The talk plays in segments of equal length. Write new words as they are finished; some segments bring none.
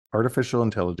Artificial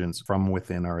intelligence from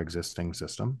within our existing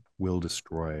system will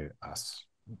destroy us.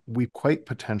 We quite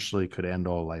potentially could end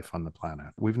all life on the planet.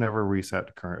 We've never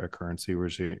reset a currency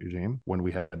regime when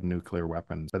we had nuclear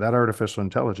weapons, but that artificial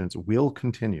intelligence will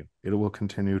continue. It will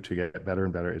continue to get better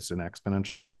and better. It's an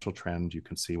exponential trend. You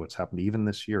can see what's happened even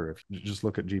this year. If you just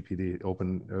look at GPT,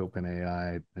 Open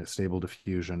AI, Stable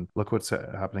Diffusion, look what's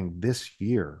happening this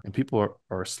year, and people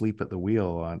are asleep at the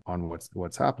wheel on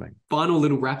what's happening. Final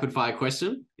little rapid fire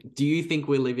question. Do you think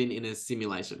we're living in a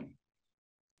simulation?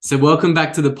 So welcome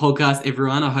back to the podcast,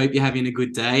 everyone. I hope you're having a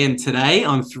good day. And today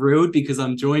I'm thrilled because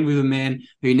I'm joined with a man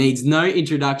who needs no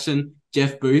introduction,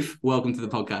 Jeff Booth. Welcome to the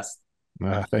podcast.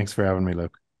 Thanks for having me,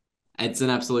 Luke. It's an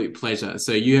absolute pleasure.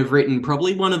 So you have written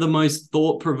probably one of the most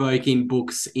thought-provoking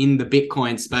books in the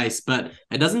Bitcoin space, but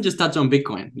it doesn't just touch on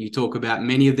Bitcoin. You talk about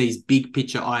many of these big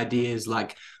picture ideas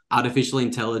like artificial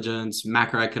intelligence,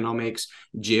 macroeconomics,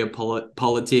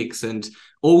 geopolitics, and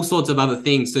all sorts of other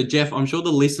things. So Jeff, I'm sure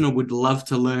the listener would love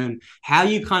to learn how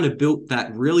you kind of built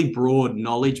that really broad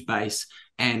knowledge base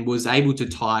and was able to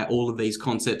tie all of these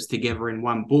concepts together in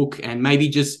one book, and maybe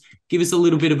just give us a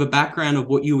little bit of a background of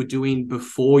what you were doing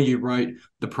before you wrote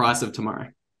The Price of Tomorrow.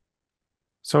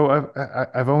 So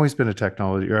I've always been a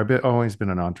technology, or I've always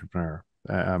been an entrepreneur.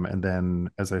 And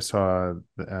then as I saw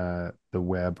the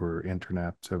web or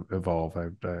internet evolve,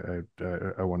 I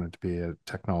wanted to be a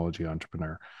technology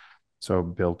entrepreneur. So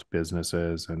built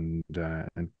businesses and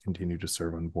continue to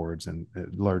serve on boards and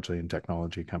largely in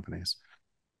technology companies.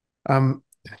 Um,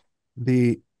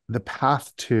 the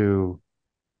path to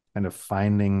kind of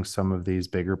finding some of these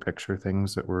bigger picture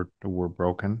things that were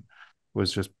broken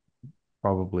was just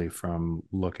probably from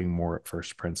looking more at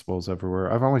first principles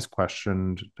everywhere. I've always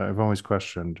questioned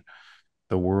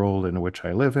the world in which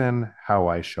I live in, how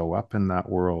I show up in that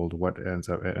world, what ends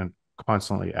up, and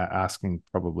constantly asking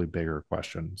probably bigger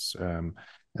questions. And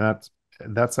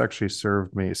that's actually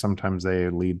served me. Sometimes they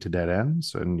lead to dead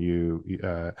ends,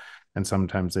 and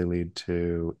sometimes they lead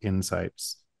to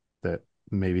insights that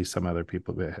maybe some other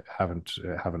people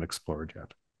haven't explored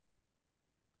yet.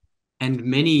 And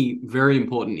many very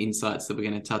important insights that we're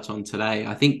going to touch on today.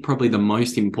 I think probably the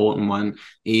most important one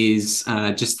is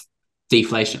just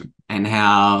deflation and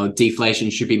how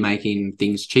deflation should be making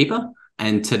things cheaper.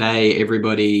 And today,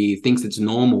 everybody thinks it's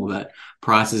normal that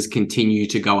prices continue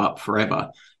to go up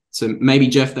forever. So maybe,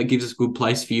 Jeff, that gives us a good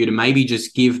place for you to maybe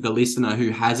just give the listener who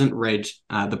hasn't read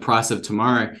The Price of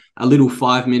Tomorrow a little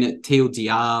 5-minute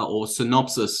TLDR or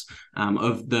synopsis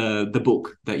of the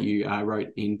book that you wrote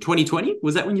in 2020.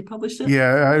 Was that when you published it?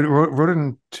 Yeah, I wrote it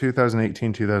in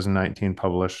 2018, 2019,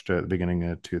 published at the beginning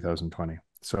of 2020.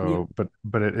 So, yeah.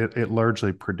 but it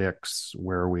largely predicts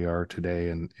where we are today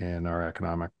in our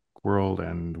economic world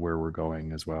and where we're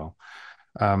going as well.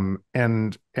 And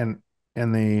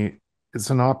the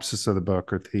synopsis of the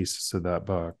book or thesis of that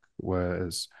book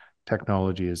was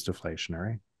technology is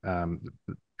deflationary.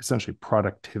 Essentially,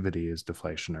 productivity is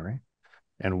deflationary,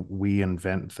 and we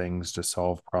invent things to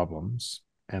solve problems,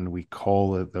 and we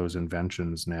call those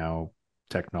inventions now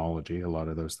technology. A lot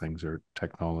of those things are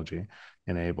technology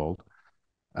enabled,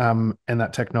 and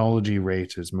that technology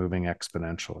rate is moving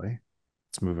exponentially.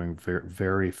 It's moving very,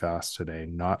 very fast today,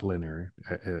 not linearly,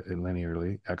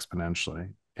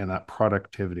 exponentially. And that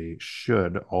productivity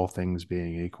should, all things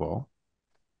being equal,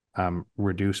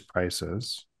 reduce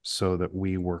prices so that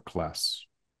we work less.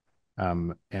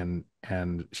 And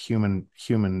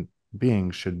human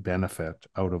beings should benefit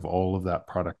out of all of that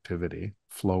productivity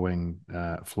flowing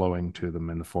to them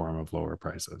in the form of lower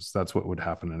prices. That's what would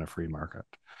happen in a free market.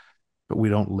 But we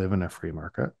don't live in a free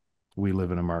market. We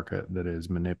live in a market that is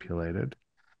manipulated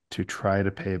to try to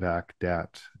pay back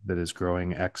debt that is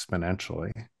growing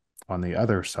exponentially on the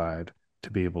other side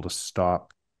to be able to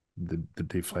stop the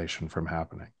deflation from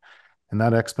happening. And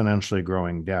that exponentially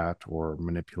growing debt or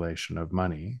manipulation of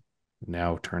money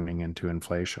now turning into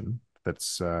inflation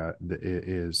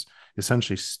is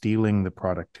essentially stealing the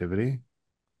productivity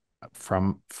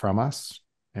from us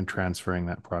and transferring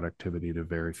that productivity to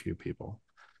very few people.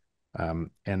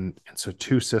 And so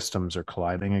two systems are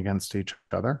colliding against each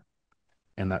other.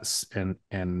 And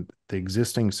the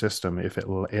existing system, if it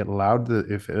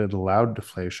allowed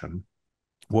deflation,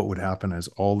 what would happen is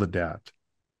all the debt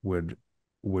would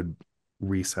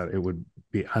reset. It would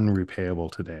be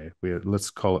unrepayable today. Let's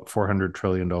call it $400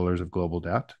 trillion of global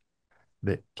debt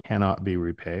that cannot be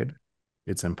repaid.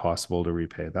 It's impossible to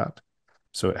repay that.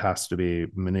 So it has to be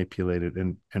manipulated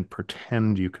and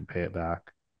pretend you could pay it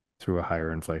back through a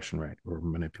higher inflation rate or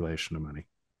manipulation of money.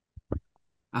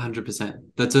 100%.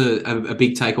 That's a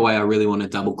big takeaway I really want to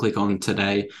double click on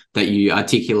today that you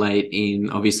articulate in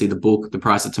obviously the book, The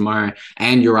Price of Tomorrow,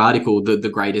 and your article, The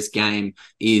Greatest Game,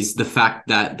 is the fact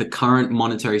that the current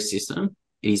monetary system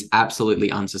is absolutely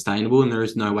unsustainable and there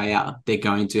is no way out. They're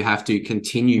going to have to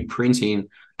continue printing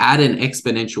at an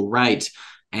exponential rate.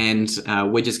 And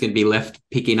we're just going to be left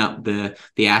picking up the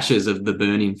ashes of the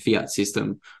burning fiat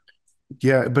system.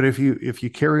 Yeah, but if you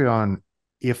carry on,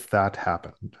 if that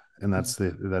happened, and that's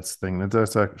the thing.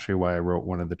 That's actually why I wrote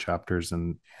one of the chapters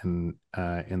in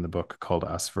the book called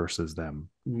Us versus Them.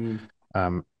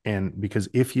 Mm. And because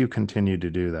if you continue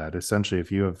to do that, essentially,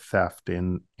 if you have theft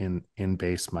in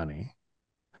base money,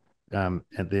 and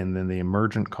then the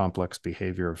emergent complex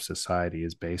behavior of society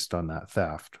is based on that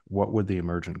theft, what would the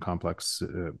emergent complex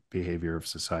behavior of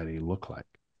society look like?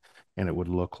 And it would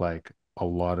look like a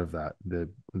lot of that.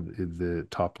 The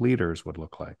top leaders would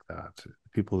look like that.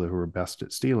 People who are best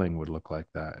at stealing would look like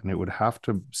that, and it would have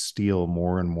to steal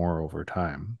more and more over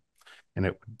time. And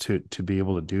it to be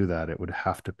able to do that, it would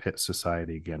have to pit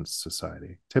society against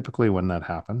society. Typically, when that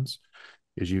happens,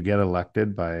 is you get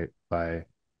elected by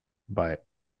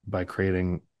by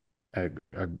creating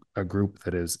a group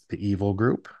that is the evil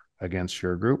group against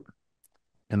your group,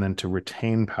 and then to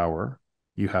retain power,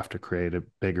 you have to create a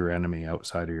bigger enemy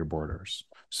outside of your borders.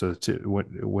 So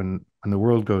when the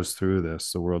world goes through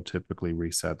this, the world typically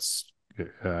resets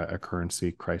a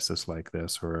currency crisis like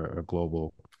this or a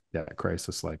global debt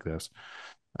crisis like this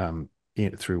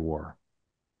through war.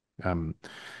 Um,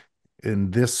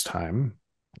 in this time,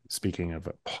 speaking of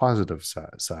a positive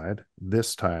side,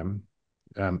 this time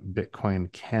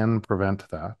Bitcoin can prevent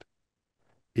that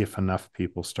if enough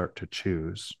people start to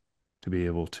choose to be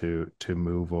able to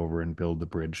move over and build the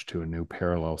bridge to a new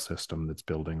parallel system that's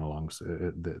building along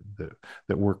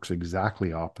that works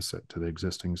exactly opposite to the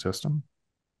existing system.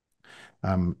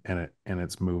 And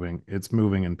it's moving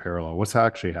in parallel. What's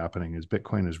actually happening is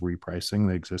Bitcoin is repricing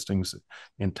the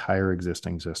entire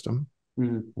existing system,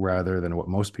 Mm. rather than what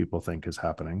most people think is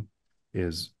happening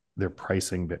is they're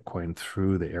pricing Bitcoin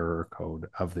through the error code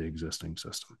of the existing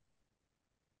system.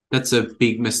 That's a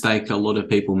big mistake a lot of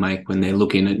people make when they're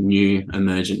looking at new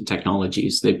emergent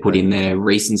technologies. They put Right. in their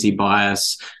recency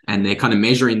bias and they're kind of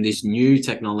measuring this new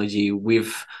technology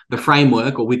with the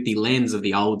framework or with the lens of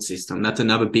the old system. That's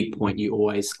another big point you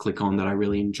always click on that I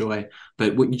really enjoy.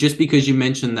 But just because you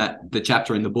mentioned that the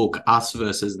chapter in the book, Us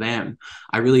versus Them,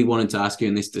 I really wanted to ask you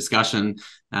in this discussion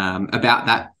about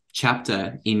that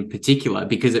chapter in particular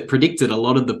because it predicted a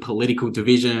lot of the political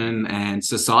division and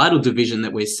societal division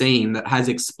that we're seeing that has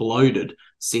exploded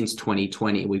since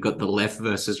 2020. We've got the left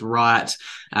versus right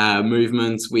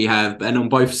movements. We have, and on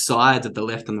both sides of the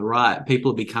left and the right,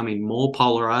 people are becoming more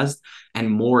polarized and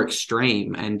more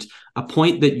extreme. And a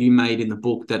point that you made in the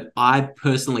book that I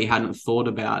personally hadn't thought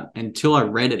about until I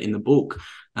read it in the book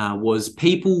was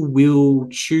people will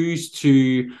choose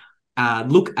to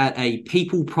look at a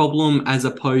people problem as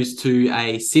opposed to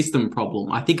a system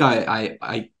problem. I think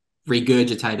I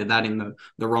regurgitated that in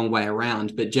the wrong way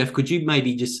around. But Jeff, could you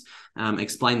maybe just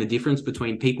explain the difference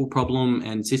between people problem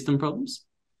and system problems?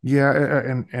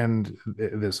 Yeah, and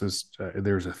this is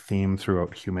there's a theme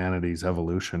throughout humanity's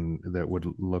evolution that would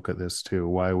look at this too.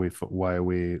 Why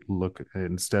we look,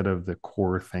 instead of the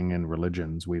core thing in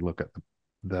religions, we look at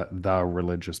the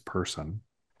religious person.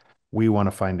 We want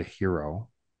to find a hero,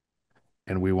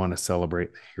 and we want to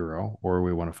celebrate the hero, or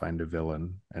we want to find a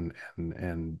villain and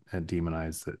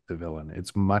demonize the villain.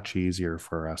 It's much easier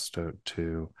for us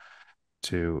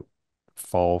to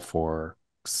fall for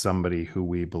somebody who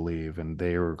we believe and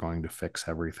they are going to fix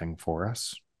everything for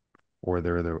us, or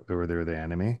they're the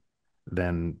enemy,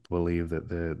 than believe that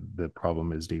the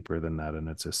problem is deeper than that and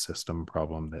it's a system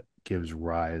problem that gives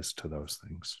rise to those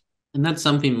things. And that's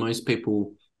something most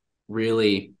people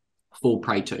really fall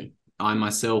prey to. I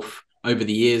myself, over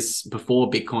the years before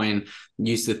Bitcoin,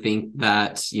 used to think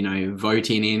that,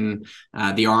 voting in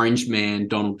the orange man,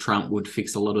 Donald Trump, would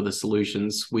fix a lot of the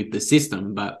solutions with the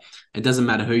system. But it doesn't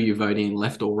matter who you vote in,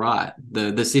 left or right.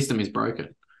 The system is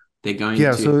broken. They're going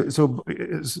Yeah,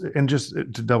 to. and just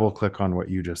to double click on what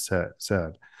you just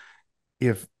said,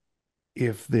 if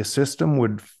the system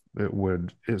would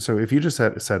so if you just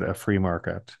said a free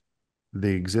market, the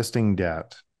existing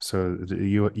debt, so the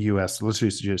US, let's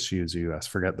just use the US,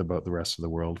 forget about the rest of the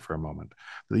world for a moment.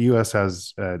 The US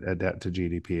has a debt to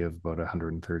GDP of about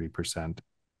 130%,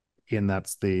 and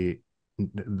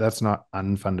that's not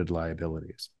unfunded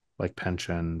liabilities like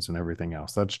pensions and everything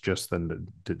else. That's just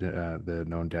the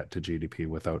known debt to GDP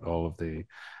without all of the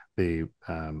the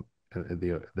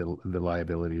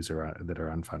liabilities that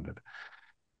are unfunded.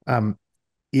 Um,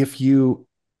 if you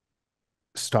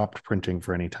stopped printing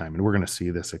for any time, and we're going to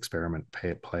see this experiment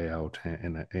play out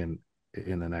in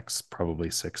the next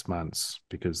probably 6 months,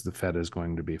 because the Fed is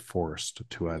going to be forced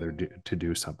to either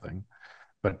do something.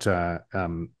 But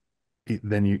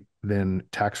then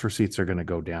tax receipts are going to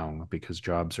go down because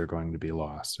jobs are going to be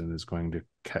lost, and is going to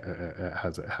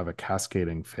have a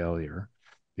cascading failure,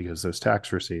 because those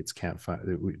tax receipts can't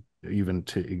fund, even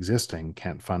to existing,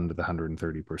 can't fund the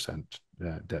 130%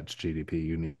 debt to GDP.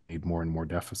 You need more and more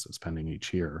deficit spending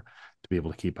each year to be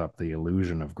able to keep up the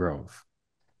illusion of growth.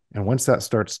 And once that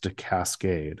starts to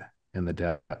cascade and the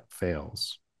debt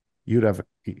fails, you'd have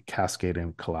a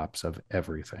cascading collapse of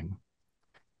everything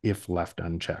if left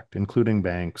unchecked, including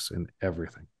banks and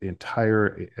everything. The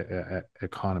entire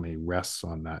economy rests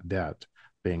on that debt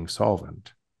being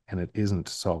solvent, and it isn't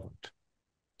solvent.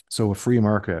 So a free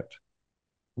market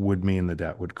would mean the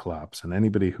debt would collapse, and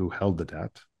anybody who held the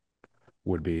debt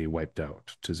would be wiped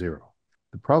out to zero.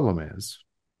 The problem is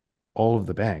all of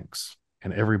the banks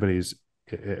and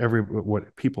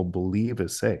what people believe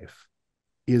is safe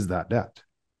is that debt.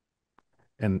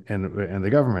 And the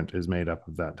government is made up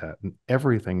of that debt, and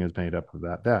everything is made up of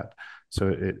that debt.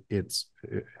 So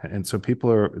so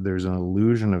there's an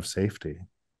illusion of safety,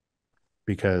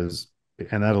 because,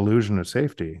 and that illusion of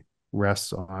safety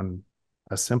rests on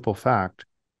a simple fact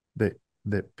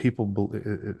that people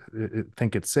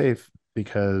think it's safe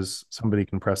because somebody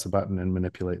can press a button and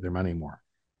manipulate their money more.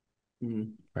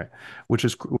 Mm. Right, which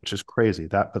is crazy.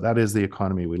 But that is the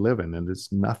economy we live in, and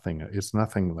it's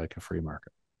nothing like a free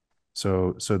market.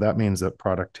 So that means that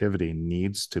productivity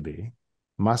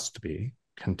must be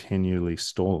continually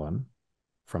stolen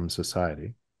from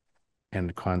society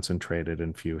and concentrated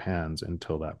in few hands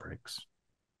until that breaks.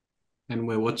 And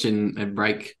we're watching a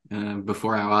break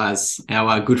before our eyes.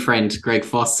 Our good friend Greg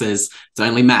Foss says it's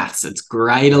only maths. It's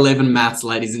grade 11 maths,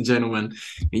 ladies and gentlemen.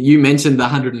 You mentioned the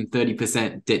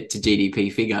 130% debt to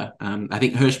GDP figure. I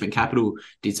think Hirschman Capital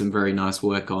did some very nice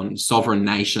work on sovereign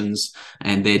nations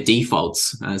and their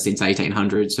defaults since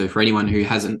 1800. So for anyone who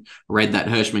hasn't read that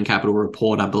Hirschman Capital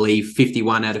report, I believe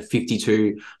 51 out of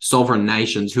 52 sovereign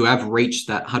nations who have reached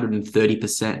that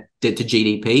 130% debt to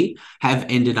GDP have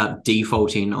ended up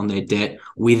defaulting on their debt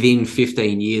within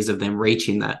 15 years of them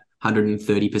reaching that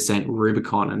 130%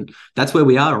 Rubicon. And that's where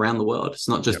we are around the world. It's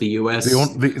not just the US.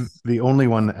 The only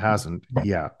one that hasn't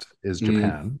yet is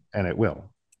Japan, and it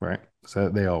will, right? So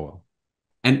they all will.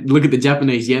 And look at the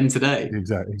Japanese yen today.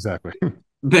 Exactly.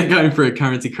 They're going for a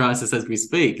currency crisis as we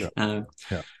speak. Yeah.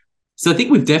 Yeah. So I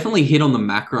think we've definitely hit on the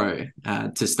macro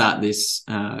to start this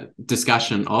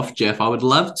discussion off, Jeff. I would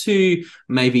love to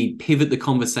maybe pivot the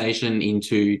conversation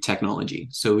into technology.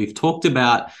 So we've talked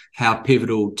about how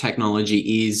pivotal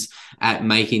technology is at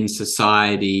making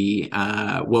society,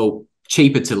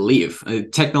 cheaper to live.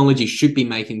 Technology should be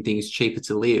making things cheaper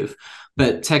to live.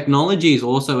 But technology is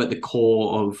also at the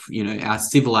core of, our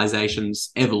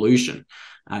civilization's evolution.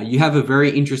 You have a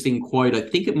very interesting quote. I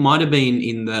think it might have been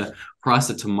in the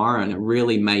Price of Tomorrow, and it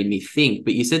really made me think.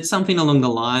 But you said something along the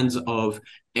lines of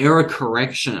error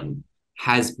correction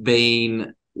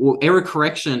error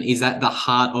correction is at the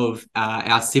heart of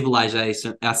our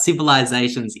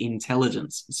civilization's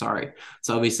intelligence. Sorry.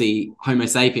 So obviously, Homo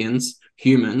sapiens,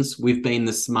 humans, we've been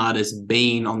the smartest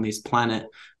being on this planet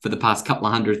for the past couple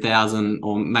of 100,000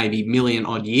 or maybe million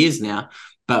odd years now.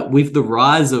 But with the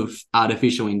rise of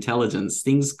artificial intelligence,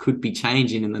 things could be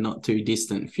changing in the not too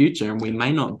distant future, and we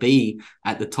may not be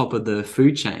at the top of the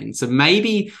food chain. So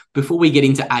maybe before we get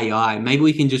into AI, maybe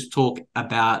we can just talk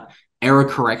about error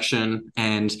correction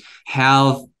and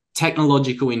how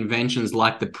technological inventions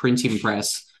like the printing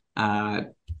press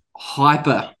hyper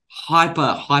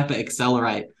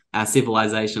accelerate our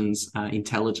civilization's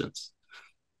intelligence.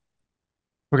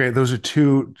 Okay, those are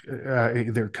two.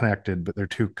 They're connected, but they're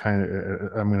two kind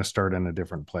of. I'm going to start in a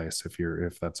different place if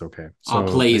that's okay. So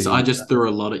please, I just threw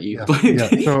a lot at you. Yeah.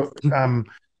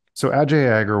 So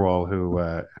Ajay Agarwal, who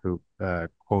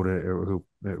quoted or who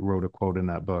wrote a quote in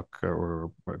that book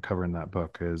or cover in that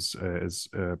book, is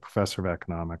a professor of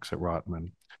economics at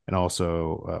Rotman, and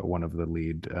also one of the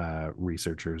lead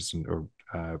researchers or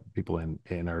people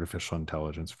in artificial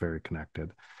intelligence, very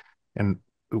connected. And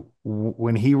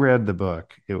when he read the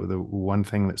book, the one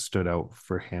thing that stood out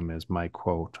for him is that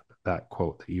quote that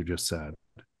you just said,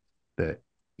 that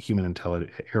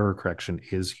error correction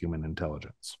is human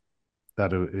intelligence.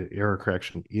 That error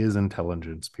correction is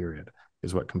intelligence, period,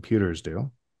 is what computers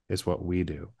do, is what we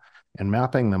do. And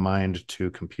mapping the mind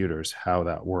to computers, how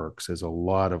that works, is a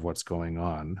lot of what's going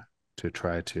on to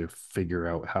try to figure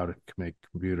out how to make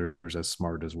computers as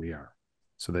smart as we are.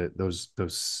 So that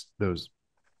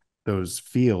those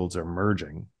fields are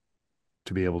merging,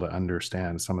 to be able to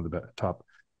understand. Some of the top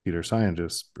computer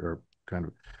scientists or kind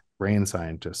of brain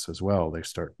scientists as well. They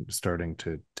starting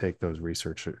to take those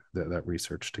research that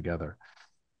research together.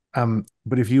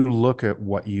 But if you look at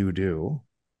what you do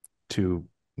to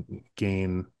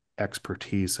gain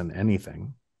expertise in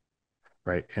anything,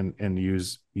 right, and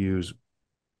use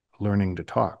learning to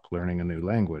talk, learning a new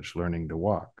language, learning to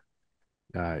walk.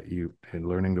 You in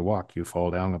learning to walk, you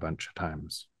fall down a bunch of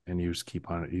times, and you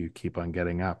keep on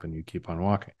getting up, and you keep on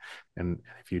walking. And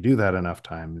if you do that enough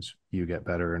times, you get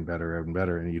better and better and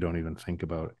better, and you don't even think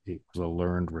about it. It was a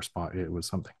learned response. It was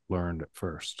something learned at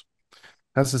first.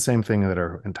 That's the same thing that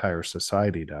our entire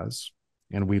society does.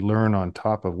 And we learn on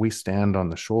top of, we stand on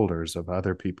the shoulders of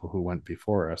other people who went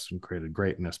before us and created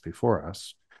greatness before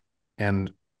us.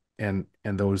 And and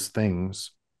those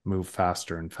things move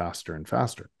faster and faster and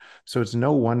faster. So it's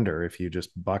no wonder if you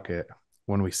just bucket,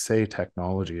 when we say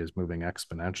technology is moving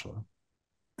exponentially,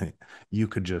 you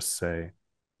could just say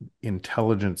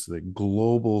intelligence, the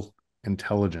global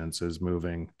intelligence is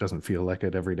moving, doesn't feel like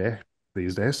it every day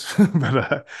these days,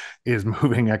 but is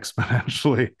moving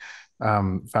exponentially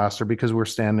faster because we're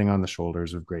standing on the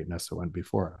shoulders of greatness that went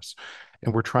before us.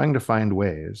 And we're trying to find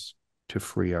ways to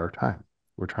free our time.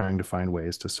 We're trying to find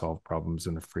ways to solve problems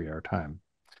and to free our time.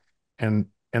 And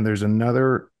there's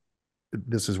another,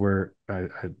 this is where I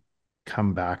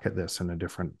come back at this in a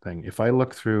different thing. If I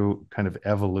look through kind of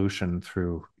evolution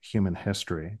through human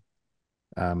history,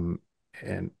 and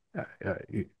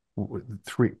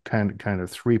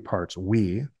three parts.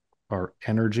 We are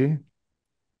energy,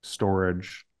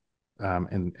 storage,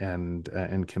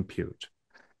 and compute.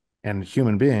 And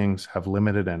human beings have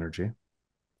limited energy,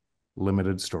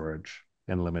 limited storage,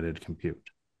 and limited compute.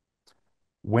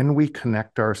 When we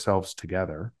connect ourselves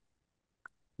together,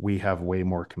 we have way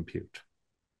more compute,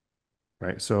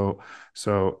 right? So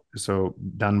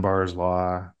Dunbar's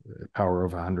law, power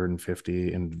of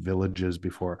 150 in villages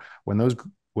before, when those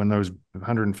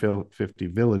 150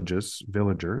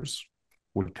 villagers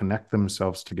would connect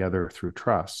themselves together through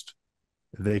trust,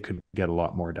 they could get a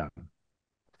lot more done.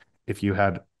 If you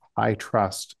had high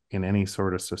trust in any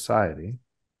sort of society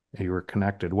and you were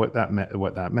connected, what that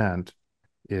meant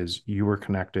is you were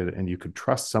connected and you could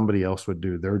trust somebody else would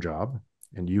do their job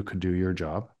and you could do your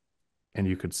job, and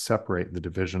you could separate the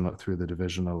division through the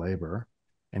division of labor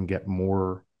and get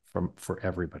more for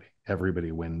everybody.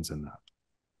 Everybody wins in that.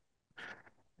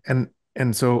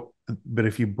 And so, but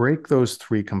if you break those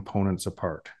three components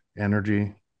apart,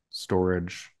 energy,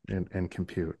 storage, and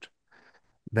compute,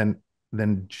 then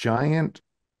then giant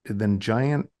then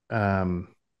giant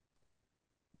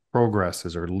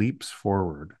progresses or leaps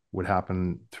forward would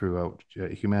happen throughout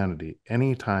humanity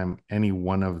anytime any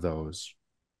one of those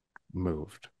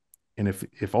moved. And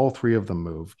if all three of them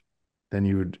moved, then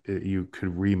you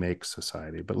could remake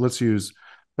society. But let's use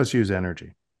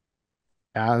energy.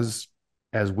 As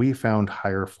we found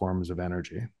higher forms of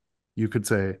energy, you could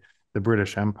say the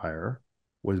British Empire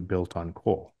was built on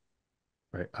coal,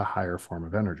 right? A higher form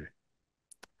of energy.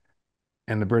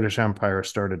 And the British Empire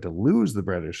started to lose the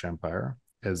British Empire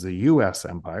as the US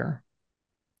Empire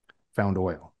found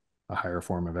oil, a higher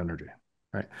form of energy,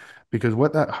 right? Because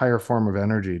what that higher form of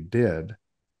energy did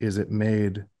is it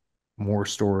made more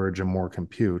storage and more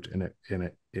compute, and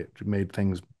it made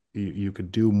things, you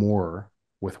could do more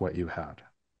with what you had.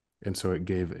 And so it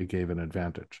gave an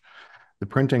advantage. The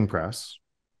printing press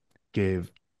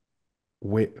gave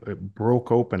it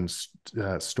broke open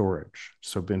storage.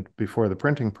 So before the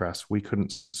printing press, we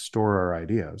couldn't store our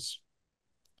ideas.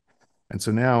 And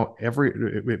so now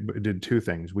it did two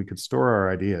things. We could store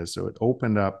our ideas. So it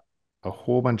opened up a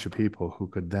whole bunch of people who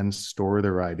could then store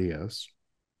their ideas.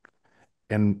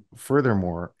 And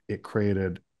furthermore, it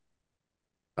created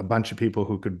a bunch of people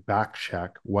who could back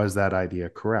check, was that idea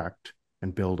correct,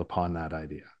 and build upon that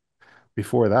idea.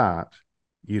 Before that,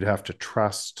 you'd have to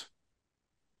trust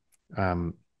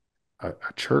a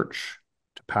church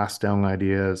to pass down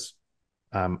ideas,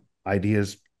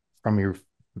 ideas from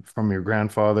your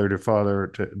grandfather to father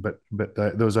to, but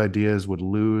those ideas would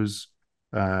lose.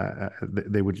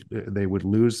 They would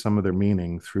lose some of their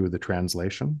meaning through the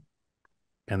translation,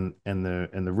 and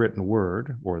the written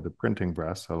word or the printing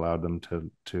press allowed them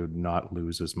to not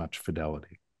lose as much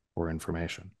fidelity or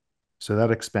information. So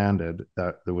that expanded.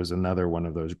 That there was another one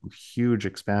of those huge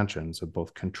expansions of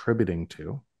both contributing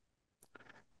to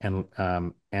and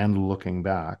looking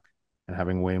back and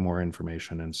having way more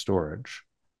information in storage.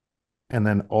 And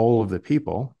then all of the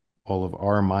people, all of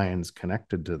our minds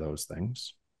connected to those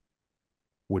things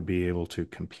would be able to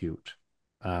compute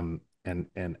and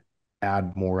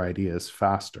add more ideas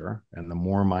faster, and the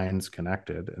more minds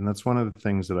connected. And that's one of the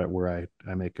things that where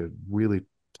I make a really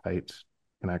tight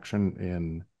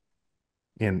connection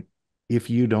in if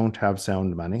you don't have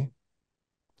sound money,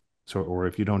 so or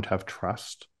if you don't have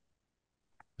trust,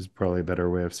 is probably a better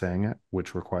way of saying it,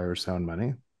 which requires sound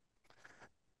money,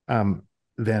 um,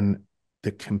 then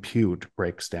the compute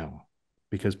breaks down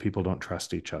because people don't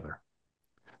trust each other.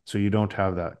 So you don't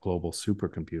have that global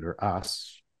supercomputer,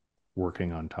 us,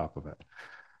 working on top of it.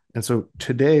 And so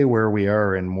today, where we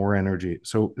are in more energy,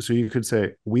 so you could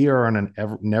say we are on an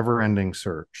never-ending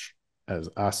search as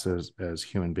us as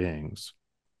human beings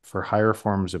for higher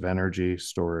forms of energy,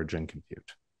 storage, and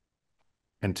compute.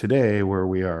 And today, where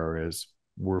we are is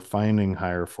we're finding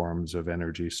higher forms of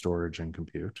energy, storage, and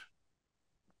compute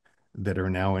that are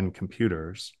now in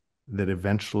computers that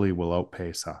eventually will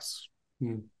outpace us.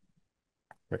 Mm.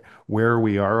 Right. Where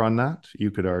we are on that, you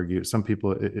could argue some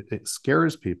people, it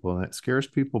scares people, and it scares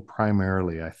people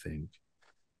primarily, I think,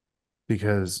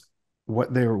 because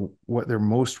what they're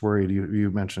most worried,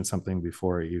 you mentioned something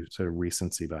before, you said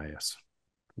recency bias.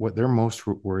 What they're most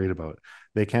worried about,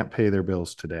 they can't pay their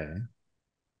bills today.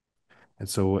 And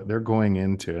so what they're going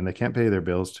into, and they can't pay their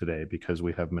bills today because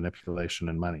we have manipulation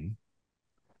and money.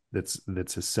 That's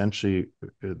essentially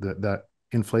that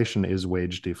inflation is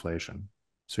wage deflation.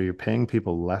 So you're paying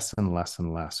people less and less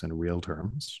and less in real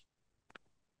terms,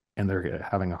 and they're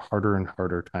having a harder and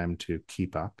harder time to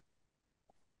keep up.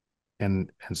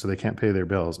 And so they can't pay their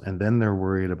bills. And then they're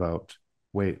worried about,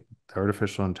 wait,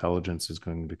 artificial intelligence is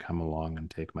going to come along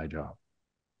and take my job.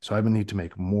 So I need to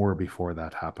make more before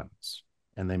that happens.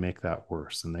 And they make that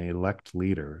worse. And they elect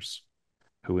leaders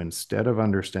who, instead of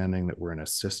understanding that we're in a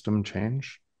system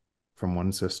change from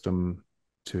one system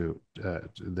to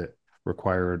that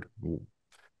required,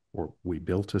 or we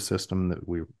built a system that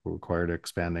we required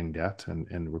expanding debt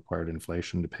and required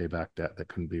inflation to pay back debt that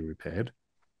couldn't be repaid.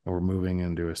 And we're moving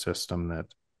into a system that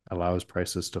allows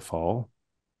prices to fall.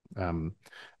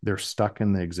 They're stuck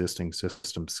in the existing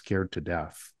system, scared to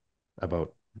death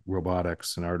about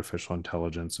robotics and artificial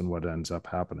intelligence and what ends up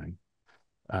happening.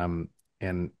 Um,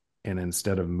 and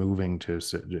instead of moving to,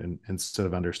 instead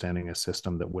of understanding a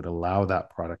system that would allow that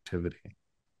productivity,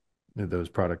 those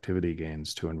productivity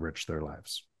gains to enrich their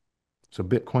lives. So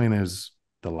Bitcoin is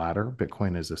the latter.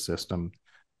 Bitcoin is a system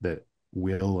that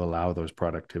will allow those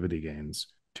productivity gains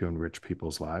to enrich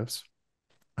people's lives.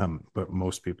 But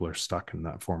most people are stuck in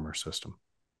that former system.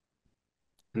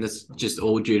 And that's just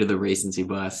all due to the recency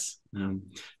bias.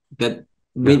 That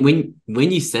Yeah.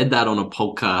 when you said that on a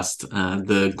podcast,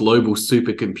 the global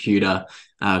supercomputer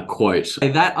quote,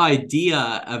 that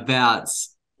idea about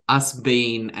us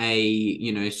being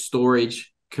a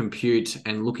storage, compute,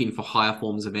 and looking for higher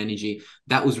forms of energy,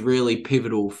 that was really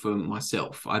pivotal for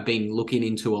myself. I've been looking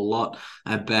into a lot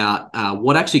about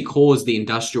what actually caused the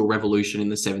industrial revolution in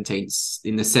the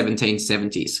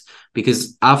 1770s,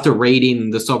 because after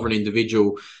reading The Sovereign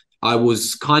Individual, I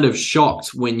was kind of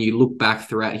shocked when you look back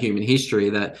throughout human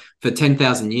history that for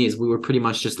 10,000 years, we were pretty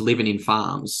much just living in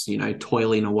farms,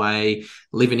 toiling away,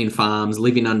 living in farms,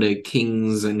 living under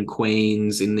kings and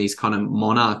queens in these kind of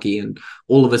monarchy. And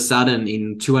all of a sudden,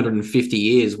 in 250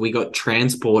 years, we got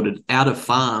transported out of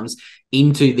farms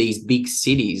into these big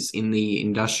cities in the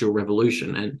Industrial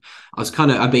Revolution. And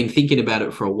I've been thinking about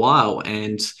it for a while.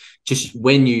 And just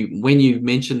when you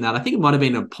mentioned that, I think it might have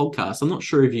been a podcast. I'm not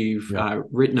sure if you've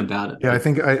written about it. Yeah, I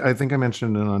think I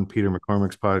mentioned it on Peter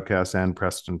McCormick's podcast and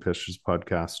Preston Fish's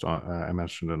podcast. I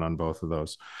mentioned it on both of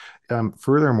those.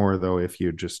 Furthermore, though, if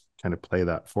you just kind of play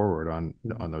that forward on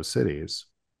those cities,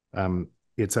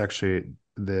 it's actually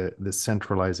the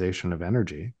centralization of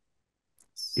energy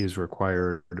is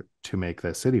required to make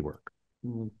the city work.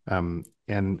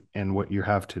 And what you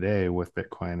have today with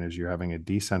Bitcoin is you're having a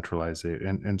decentralized,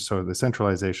 and so the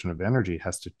centralization of energy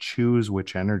has to choose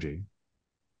which energy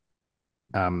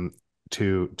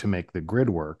to make the grid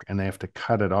work, and they have to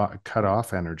cut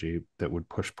off energy that would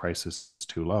push prices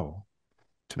too low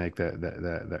to make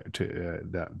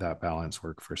that balance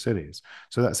work for cities.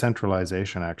 So that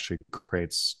centralization actually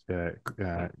creates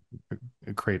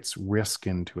risk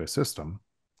into a system,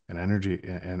 an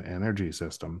energy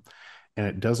system, and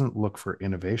it doesn't look for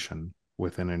innovation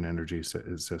within an energy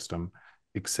system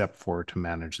except for to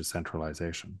manage the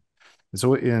centralization. And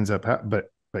so it ends up, but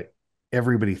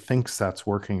everybody thinks that's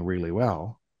working really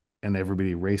well, and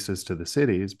everybody races to the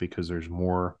cities because there's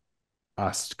more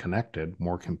us connected,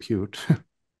 more compute,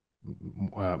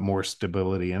 more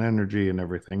stability and energy and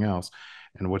everything else.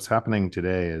 And what's happening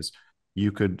today is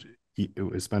you could,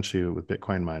 especially with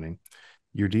Bitcoin mining,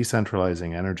 you're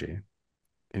decentralizing energy,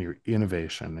 and your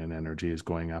innovation in energy is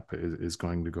going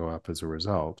to go up as a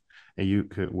result. And you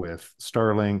could, with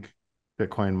Starlink,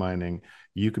 Bitcoin mining,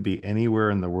 you could be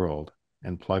anywhere in the world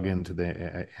and plug into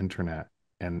the internet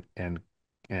and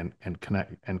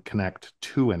connect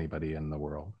to anybody in the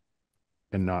world,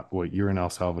 and not what you're in El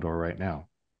Salvador right now.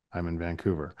 I'm in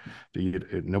Vancouver.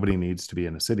 Nobody needs to be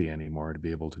in a city anymore to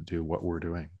be able to do what we're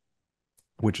doing,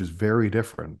 which is very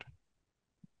different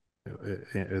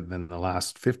than the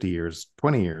last 50 years,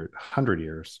 20 years, 100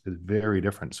 years is very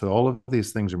different. So all of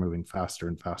these things are moving faster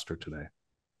and faster today.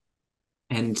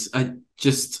 And I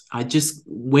just,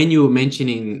 when you were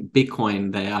mentioning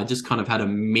Bitcoin there, I just kind of had a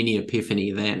mini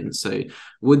epiphany then. So,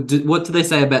 what do they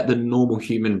say about the normal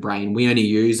human brain? We only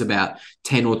use about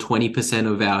 10 or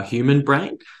 20% of our human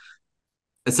brain,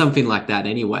 something like that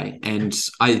anyway. And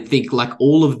I think like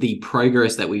all of the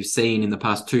progress that we've seen in the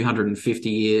past 250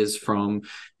 years, from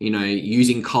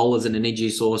using coal as an energy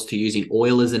source to using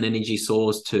oil as an energy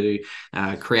source to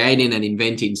creating and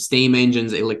inventing steam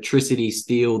engines, electricity,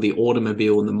 steel, the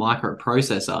automobile, and the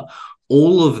microprocessor,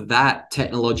 all of that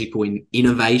technological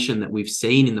innovation that we've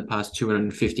seen in the past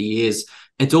 250 years,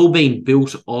 it's all been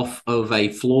built off of a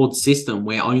flawed system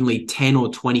where only 10 or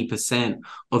 20%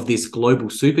 of this global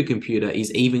supercomputer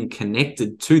is even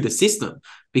connected to the system,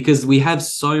 because we have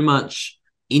so much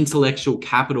intellectual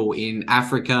capital in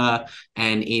Africa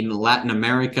and in Latin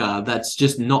America that's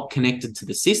just not connected to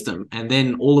the system. And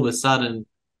then all of a sudden,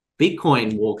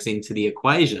 Bitcoin walks into the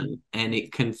equation and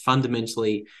it can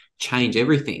fundamentally change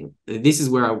everything. This is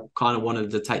where I kind of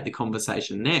wanted to take the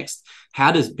conversation next.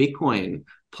 How does Bitcoin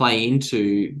play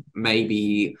into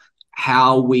maybe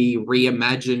how we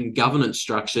reimagine governance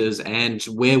structures and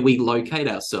where we locate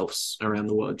ourselves around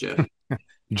the world, Jeff?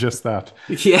 Just that.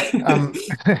 Yeah.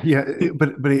 Yeah,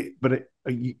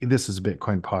 this is a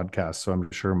Bitcoin podcast, so I'm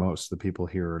sure most of the people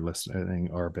here are listening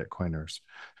are Bitcoiners.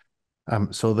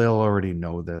 So they'll already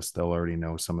know this. They'll already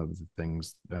know some of the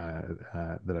things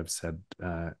that I've said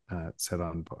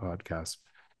on podcasts.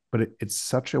 But it's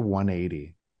such a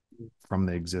 180 from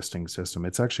the existing system.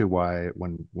 It's actually why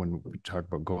when we talk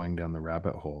about going down the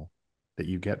rabbit hole, that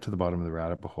you get to the bottom of the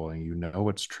rabbit hole and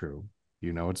it's true.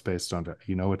 It's based on,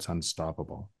 it's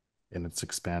unstoppable, and it's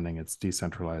expanding. It's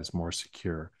decentralized, more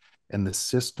secure, and the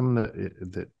system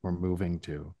that we're moving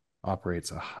to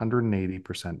operates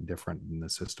 180% different than the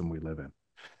system we live in.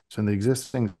 So in the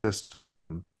existing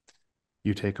system,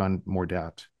 you take on more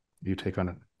debt, you take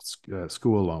on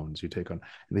school loans, you take on,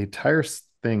 the entire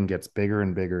thing gets bigger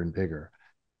and bigger and bigger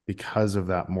because of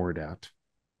that more debt,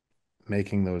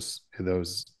 making those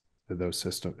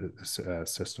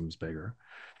systems bigger.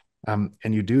 And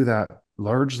you do that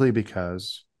largely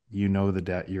because the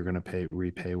debt you're going to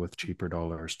repay with cheaper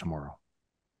dollars tomorrow,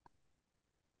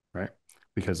 right?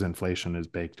 Because inflation is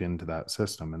baked into that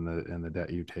system, and the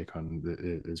debt you take on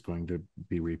is going to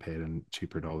be repaid in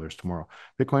cheaper dollars tomorrow.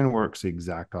 Bitcoin works the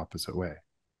exact opposite way.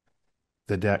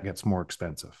 The debt gets more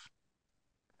expensive.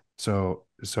 So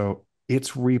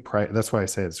it's reprice. That's why I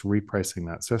say it's repricing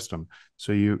that system.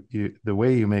 So the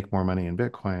way you make more money in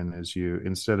Bitcoin is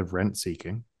instead of rent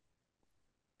seeking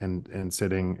and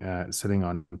sitting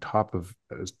on top of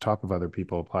other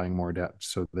people, applying more debt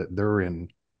so that they're in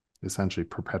essentially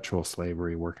perpetual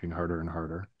slavery, working harder and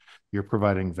harder. You're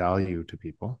providing value to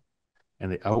people,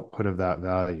 and the output of that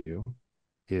value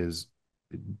is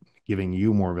giving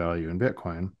you more value in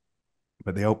Bitcoin.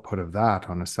 But the output of that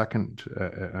on a second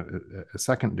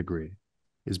degree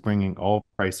is bringing all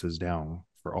prices down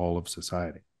for all of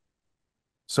society.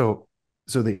 So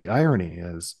the irony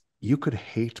is, you could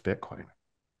hate Bitcoin.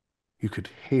 You could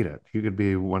hate it. You could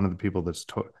be one of the people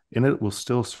and it will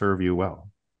still serve you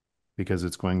well, because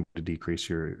it's going to decrease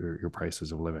your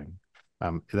prices of living.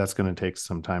 That's going to take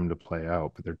some time to play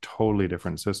out, but they're totally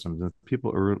different systems. And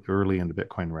people early into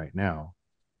Bitcoin right now,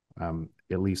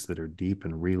 at least that are deep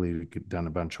and really done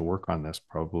a bunch of work on this,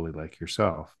 probably like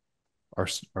yourself,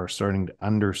 are starting to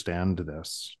understand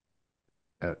this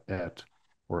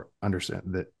or understand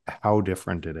that how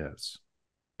different it is,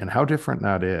 and how different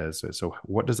that is. So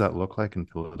what does that look like in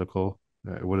political?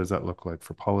 What does that look like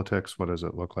for politics? What does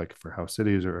it look like for how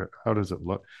cities, or how does it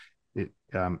look?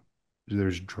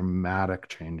 There's dramatic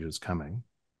changes coming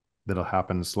that'll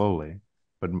happen slowly,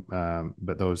 but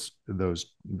those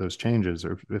changes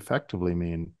are effectively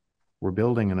mean we're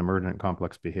building an emergent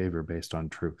complex behavior based on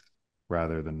truth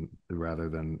rather than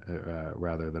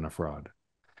a fraud.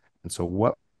 And so,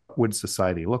 what would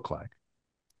society look like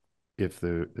if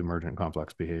the emergent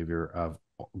complex behavior of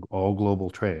all global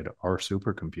trade, our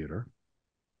supercomputer,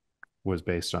 was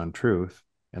based on truth,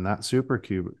 and that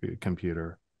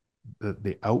supercomputer,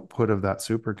 the output of that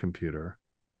supercomputer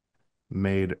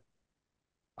made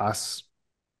us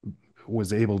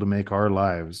was able to make our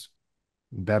lives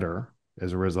better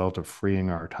as a result of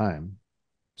freeing our time,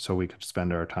 so we could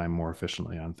spend our time more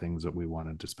efficiently on things that we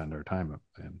wanted to spend our time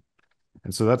in.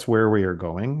 And so that's where we are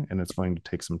going, and it's going to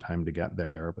take some time to get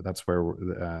there, but that's where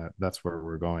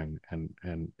we're going.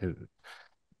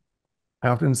 I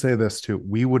often say this too: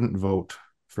 we wouldn't vote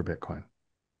for Bitcoin.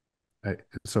 I,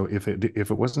 so if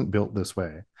it wasn't built this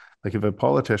way, like if a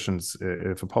politician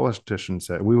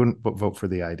said, we wouldn't vote for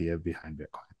the idea behind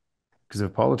Bitcoin, because if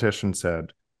a politician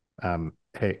said,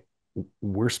 "Hey,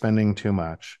 we're spending too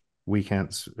much, we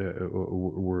can't,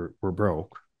 we're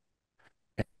broke,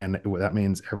 and that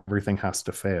means everything has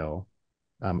to fail.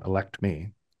 Elect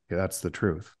me." Okay, that's the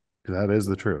truth. That is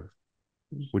the truth.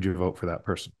 Would you vote for that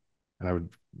person? And I would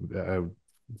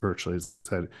virtually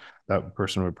said that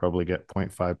person would probably get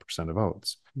 0.5% of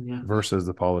votes, Yeah. versus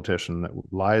the politician that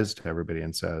lies to everybody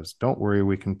and says, "Don't worry,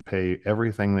 we can pay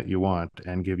everything that you want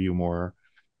and give you more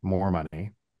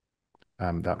money."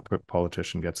 That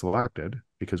politician gets elected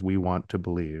because we want to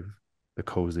believe the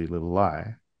cozy little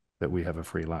lie that we have a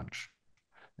free lunch,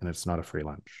 and it's not a free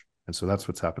lunch. And so that's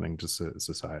what's happening to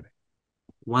society.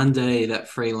 One day that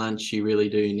free lunch, you really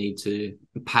do need to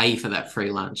pay for that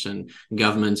free lunch, and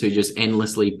governments who just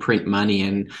endlessly print money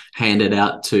and hand it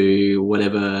out to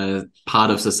whatever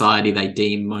part of society they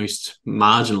deem most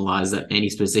marginalized at any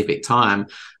specific time,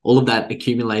 all of that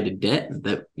accumulated debt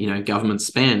that governments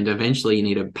spend, eventually you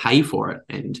need to pay for it.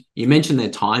 And you mentioned their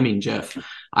timing, Jeff.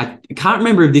 I can't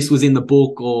remember if this was in the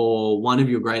book or one of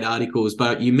your great articles,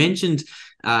 but you mentioned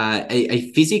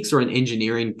a physics or an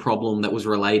engineering problem that was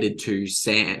related to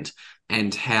sand,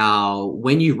 and how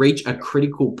when you reach a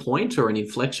critical point or an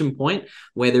inflection point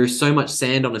where there is so much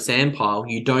sand on a sand pile,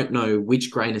 you don't know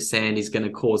which grain of sand is going to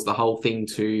cause the whole thing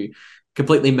to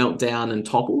completely melt down and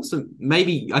topple. So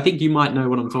maybe I think you might know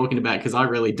what I'm talking about, because I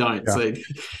really don't. Yeah. So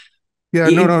Yeah,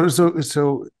 no, it,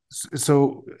 no.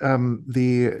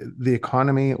 The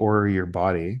economy or your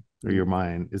body or your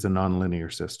mind is a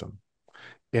nonlinear system,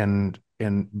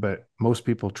 but most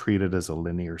people treat it as a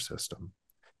linear system.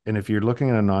 And if you're looking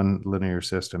at a non-linear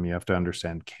system, you have to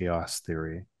understand chaos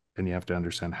theory, and you have to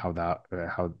understand how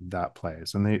that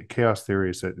plays. And the chaos theory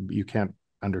is that you can't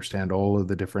understand all of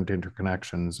the different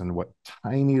interconnections and what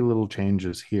tiny little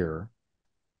changes here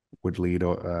would lead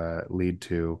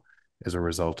to as a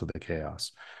result of the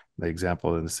chaos. The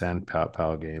example in the sand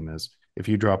pile game is, if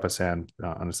you drop a sand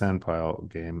on a sand pile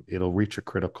game, it'll reach a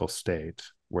critical state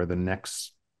where the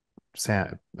next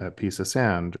piece of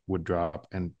sand would drop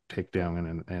and take down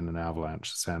in an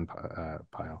avalanche sand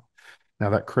pile. Now,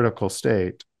 that critical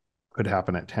state could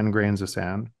happen at 10 grains of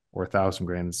sand, or 1,000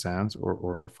 grains of sand,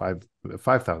 or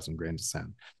 5,000 grains of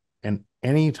sand. And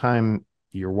anytime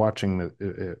you're watching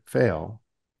it fail,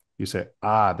 you say,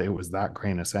 it was that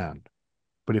grain of sand.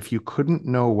 But if you couldn't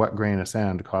know what grain of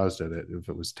sand caused it, if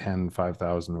it was 10,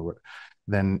 5,000, or what,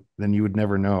 then you would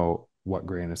never know what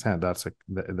grain of sand.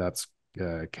 That's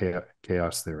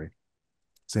chaos theory.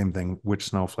 Same thing, which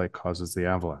snowflake causes the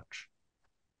avalanche?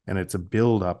 And it's a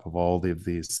buildup of all of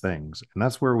these things. And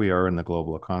that's where we are in the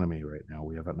global economy right now.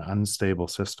 We have an unstable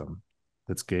system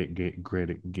that's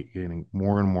gaining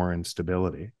more and more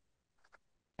instability.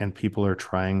 And people are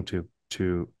trying to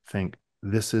think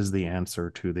this is the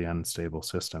answer to the unstable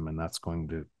system, and that's going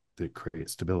to create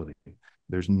stability.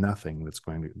 There's nothing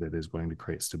that is going to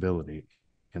create stability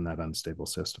in that unstable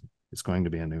system. It's going to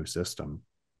be a new system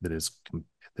that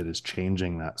is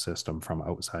changing that system from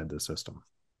outside the system.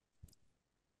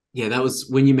 Yeah, that was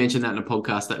when you mentioned that in a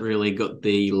podcast that really got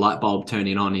the light bulb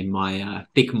turning on in my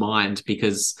thick mind,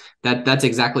 because that's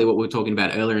exactly what we were talking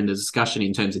about earlier in the discussion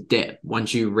in terms of debt.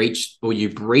 Once you reach or you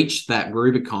breach that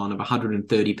Rubicon of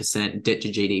 130% debt to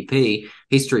GDP,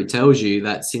 history tells you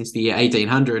that since the year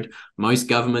 1800, most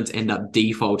governments end up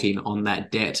defaulting on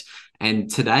that debt. And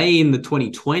today in the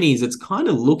 2020s, it's kind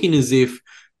of looking as if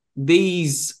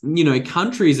these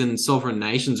countries and sovereign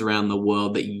nations around the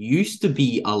world that used to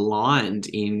be aligned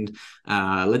in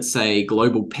let's say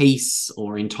global peace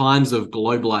or in times of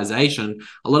globalization,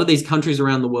 a lot of these countries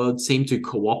around the world seem to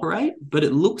cooperate, but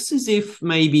it looks as if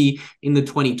maybe in the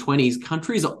 2020s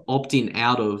countries are opting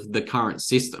out of the current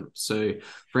system. So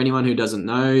for anyone who doesn't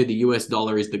know, the US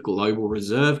dollar is the global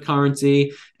reserve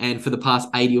currency. And for the past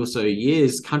 80 or so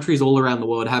years, countries all around the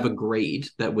world have agreed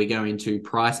that we're going to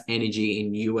price energy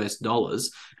in US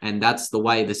dollars. And that's the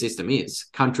way the system is.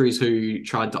 Countries who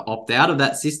tried to opt out of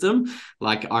that system,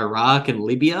 like Iraq and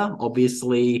Libya,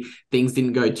 obviously things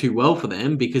didn't go too well for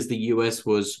them because the US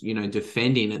was,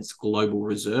 defending its global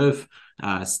reserve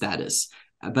status.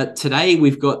 But today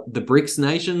we've got the BRICS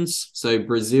nations, so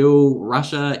Brazil,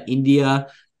 Russia, India,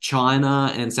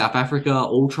 China and South Africa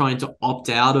all trying to opt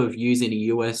out of using a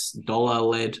US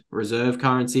dollar-led reserve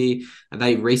currency. And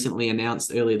they recently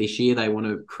announced earlier this year they want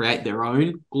to create their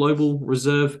own global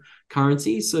reserve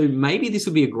currency. So maybe this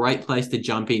would be a great place to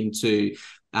jump into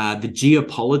the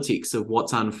geopolitics of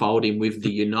what's unfolding with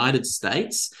the United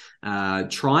States,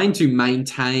 trying to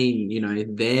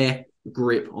maintain, their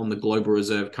grip on the global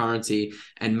reserve currency,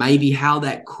 and maybe how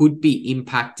that could be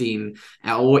impacting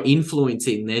or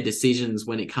influencing their decisions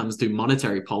when it comes to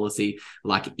monetary policy,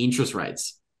 like interest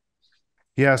rates.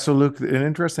 Yeah, so Luke, an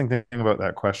interesting thing about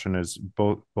that question is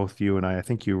both you and I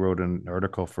think you wrote an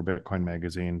article for Bitcoin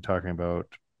Magazine talking about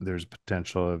there's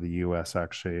potential of the US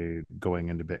actually going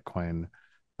into Bitcoin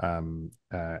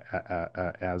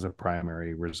as a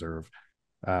primary reserve.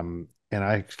 And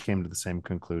I came to the same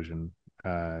conclusion.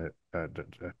 I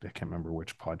can't remember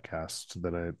which podcast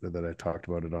that I talked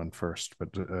about it on first, but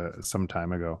some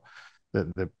time ago,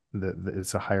 that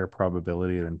it's a higher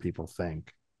probability than people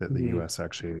think that the Mm-hmm. U.S.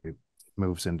 actually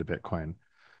moves into Bitcoin,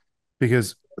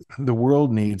 because the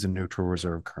world needs a neutral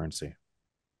reserve currency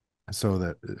so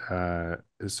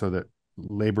that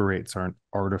labor rates aren't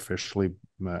artificially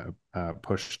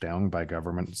pushed down by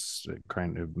governments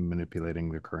kind of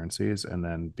manipulating the currencies, and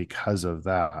then because of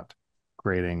that,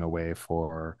 creating a way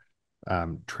for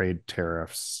trade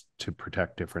tariffs to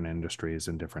protect different industries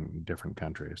in different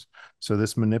countries. So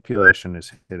this manipulation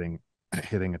is hitting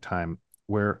a time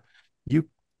where you,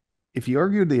 if you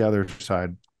argued the other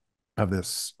side of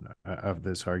this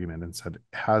argument and said,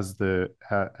 has the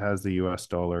US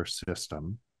dollar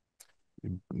system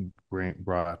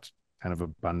brought kind of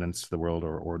abundance to the world,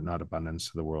 or not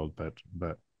abundance to the world, but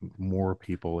more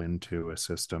people into a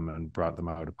system and brought them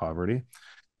out of poverty,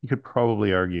 you could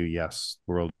probably argue, yes,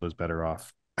 the world is better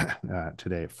off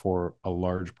today for a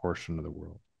large portion of the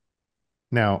world.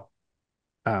 Now,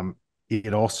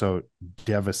 it also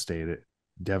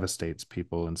devastates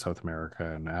people in South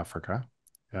America and Africa.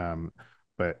 Um,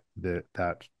 but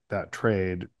that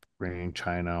trade, bringing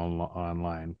China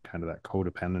online, kind of that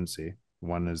codependency.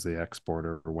 One is the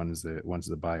exporter, one's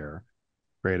the buyer.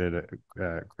 Created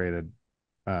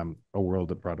a world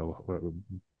that brought a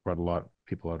lot of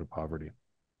people out of poverty.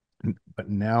 But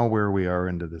now where we are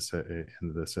into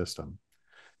the system.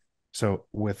 So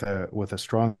with a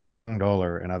strong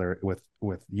dollar and other with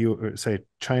you say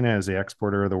China is the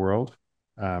exporter of the world,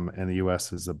 and the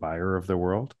U.S. is the buyer of the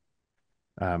world.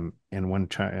 And when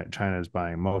China is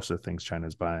buying, most of the things China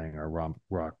is buying are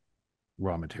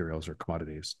raw materials or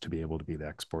commodities to be able to be the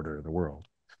exporter of the world.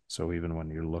 So even when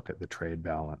you look at the trade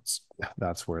balance,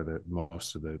 that's where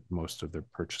most of the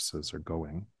purchases are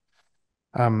going.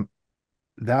 Um,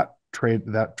 that trade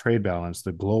balance,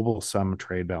 the global sum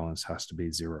trade balance, has to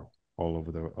be zero all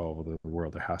over the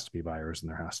world. There has to be buyers and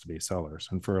there has to be sellers.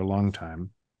 And for a long time,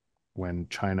 when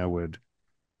China would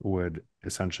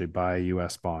essentially buy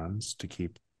U.S. bonds to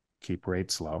keep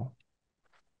rates low,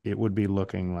 it would be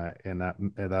looking like, and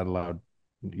that allowed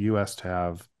U.S. to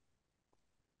have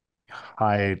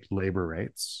high labor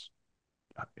rates,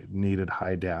 needed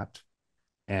high debt,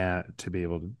 and to be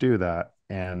able to do that.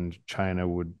 And China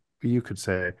would, you could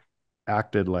say,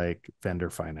 acted like vendor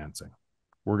financing.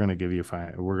 We're going to give you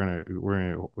we're going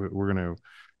to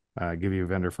give you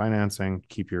vendor financing,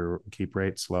 keep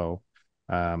rates low,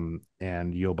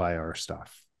 and you'll buy our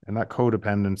stuff. And that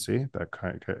codependency that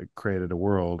created a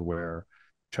world where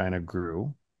China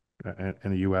grew and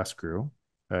the U.S. grew.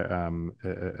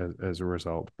 As a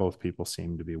result, both people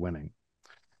seem to be winning.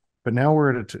 But now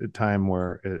we're at a time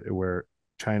where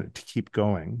China, to keep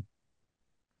going,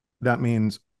 that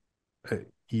means uh,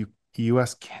 you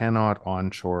U.S. cannot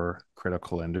onshore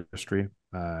critical industry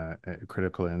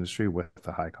with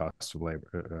the high cost of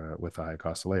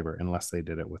labor unless they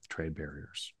did it with trade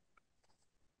barriers.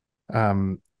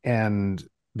 And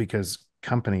because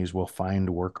companies will find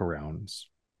workarounds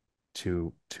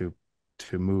to to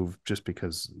to move, just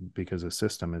because a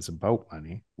system is about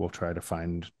money, we'll try to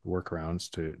find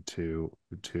workarounds to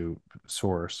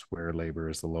source where labor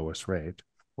is the lowest rate,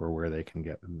 or where they can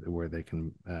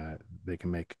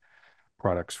make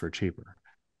products for cheaper.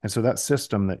 And so that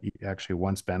system that actually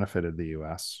once benefited the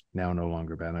US now no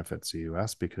longer benefits the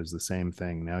US, because the same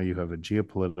thing, now you have a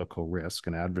geopolitical risk,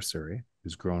 an adversary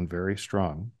who's grown very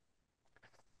strong,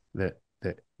 that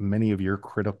many of your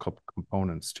critical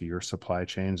components to your supply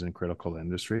chains and critical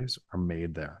industries are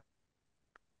made there.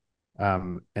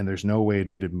 And there's no way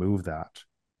to move that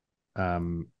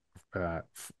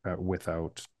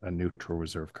without a neutral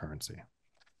reserve currency.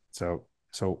 So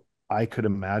I could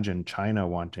imagine China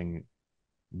wanting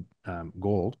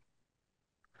gold,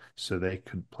 so they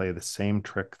could play the same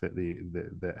trick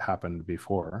that happened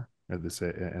before this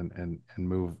and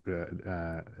move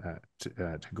to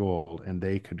gold, and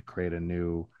they could create a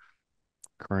new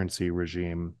currency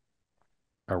regime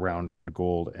around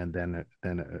gold, and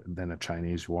then a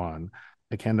Chinese yuan.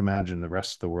 I can't imagine the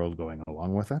rest of the world going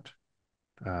along with it.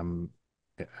 Um,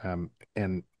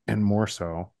 and more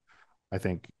so, I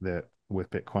think that with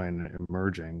Bitcoin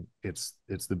emerging, it's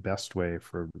the best way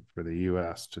for the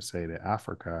U.S. to say to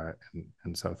Africa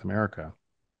and South America,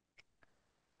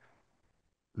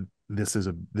 this is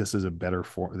a better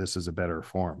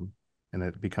form, and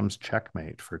it becomes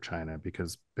checkmate for China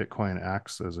because Bitcoin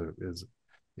acts as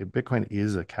Bitcoin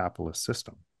is a capitalist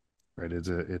system, right?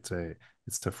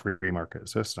 It's a free market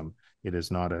system. It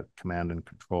is not a command and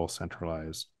control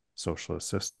centralized socialist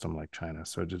system like China.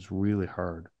 So it is really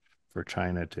hard for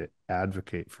China to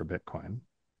advocate for Bitcoin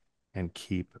and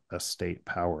keep a state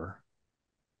power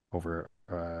over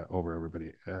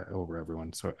everybody, over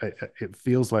everyone. So it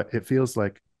feels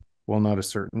like, well, not a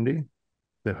certainty,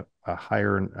 that a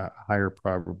higher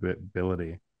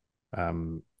probability,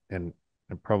 um, and,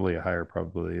 and probably a higher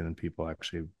probability than people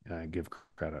actually give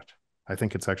credit. I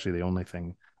think it's actually the only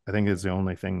thing. I think it's the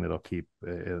only thing that'll keep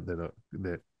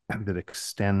that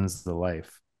extends the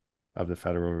life of the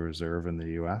Federal Reserve in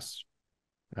the U.S.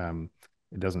 It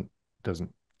doesn't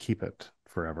keep it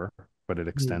forever, but it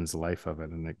extends the life of it,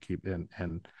 and it keep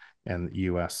and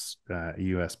U.S.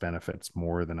 benefits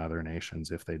more than other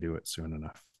nations if they do it soon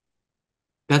enough.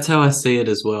 That's how I see it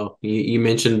as well. You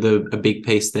mentioned a big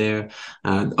piece there.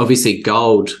 Obviously,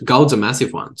 gold's a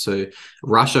massive one. So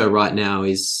Russia right now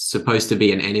is supposed to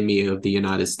be an enemy of the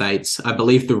United States. I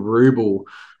believe the ruble,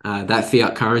 that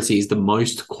fiat currency, is the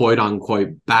most quote unquote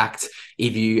backed.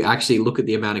 If you actually look at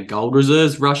the amount of gold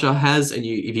reserves Russia has, and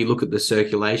if you look at the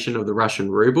circulation of the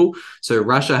Russian ruble, so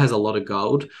Russia has a lot of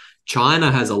gold.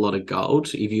 China has a lot of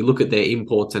gold. If you look at their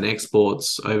imports and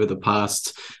exports over the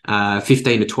past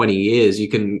 15 to 20 years, you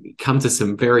can come to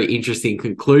some very interesting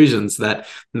conclusions that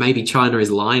maybe China is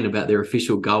lying about their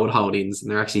official gold holdings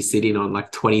and they're actually sitting on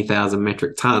like 20,000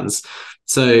 metric tons.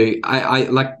 So I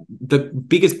like the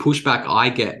biggest pushback I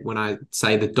get when I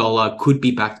say the dollar could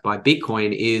be backed by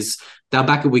Bitcoin is they'll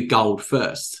back it with gold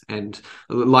first. And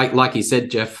like you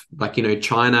said, Jeff, like,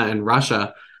 China and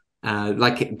Russia,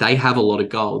 like they have a lot of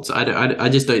gold. So I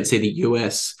just don't see the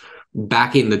US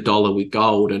backing the dollar with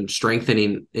gold and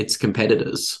strengthening its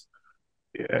competitors.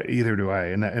 Either do I.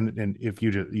 And if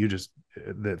you just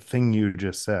the thing you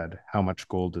just said, how much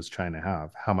gold does China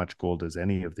have? How much gold does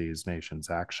any of these nations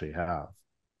actually have?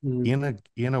 Mm,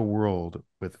 In a world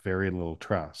with very little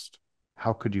trust,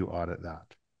 how could you audit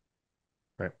that?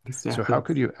 Right. So how exactly.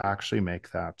 could you actually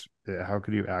make that? How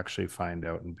could you actually find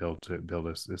out and build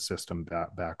a system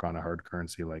back on a hard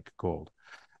currency like gold?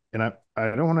 And I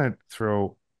don't want to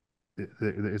throw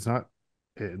it's not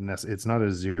it's not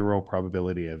a zero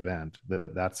probability event.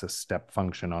 That's a step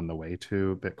function on the way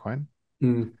to Bitcoin.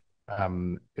 Mm,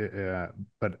 Um,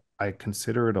 but I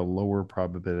consider it a lower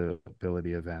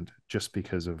probability event just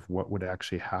because of what would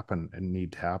actually happen and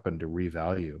need to happen to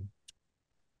revalue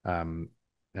um,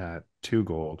 to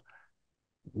gold.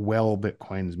 Well,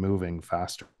 Bitcoin's moving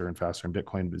faster and faster, and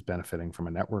Bitcoin is benefiting from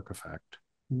a network effect.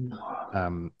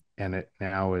 And it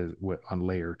now is on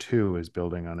layer two is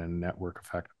building on a network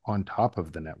effect on top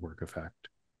of the network effect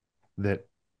that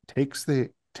takes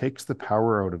the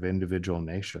power out of individual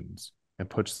nations and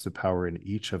puts the power in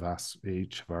each of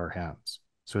our hands.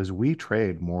 So as we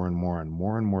trade more and more, and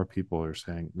more people are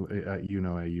saying, I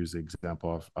use the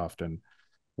example of often,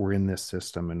 we're in this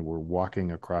system and we're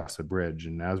walking across a bridge,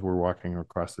 and as we're walking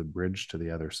across the bridge to the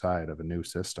other side of a new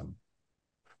system,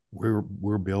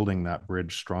 we're building that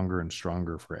bridge stronger and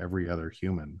stronger for every other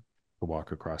human to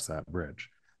walk across that bridge.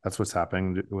 That's what's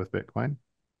happening with Bitcoin.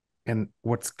 And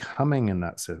what's coming in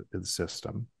that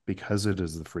system, because it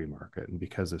is the free market and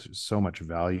because there's so much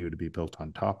value to be built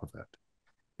on top of it,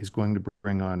 is going to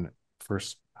bring on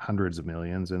first hundreds of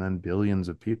millions and then billions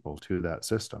of people to that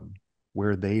system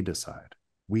where they decide.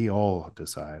 We all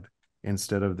decide,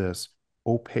 instead of this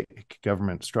opaque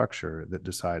government structure that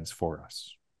decides for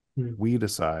us. mm, We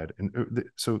decide. And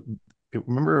so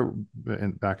remember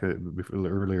back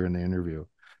earlier in the interview,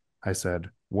 I said,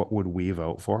 what would we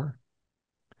vote for?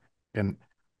 And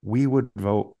we would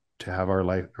vote to have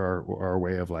our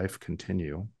way of life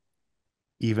continue,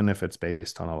 even if it's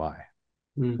based on a lie.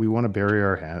 mm, We want to bury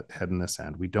our head in the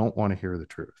sand. We don't want to hear the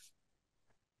truth.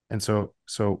 And so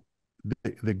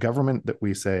the government that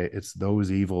we say it's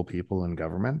those evil people in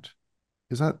government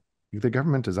is not. The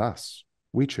government is us.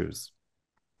 We choose.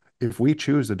 If we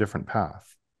choose a different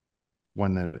path,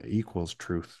 one that equals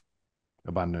truth,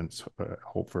 abundance,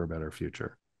 hope for a better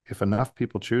future, if enough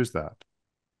people choose that,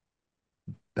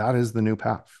 that is the new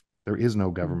path. There is no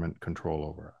government control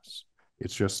over us.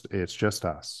 It's just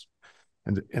us.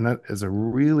 And that is a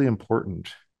really important,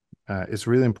 it's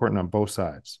really important on both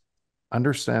sides.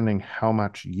 Understanding how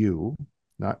much you,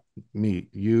 not me,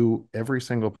 you, every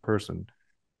single person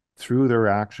through their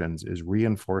actions is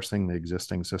reinforcing the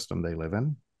existing system they live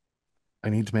in. I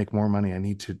need to make more money. I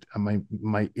need to,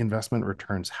 my investment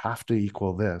returns have to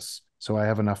equal this. So I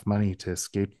have enough money to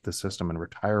escape the system and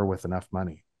retire with enough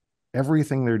money.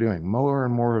 Everything they're doing, more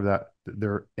and more of that,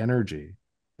 their energy,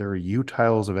 their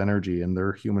utiles of energy in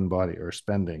their human body are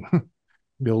spending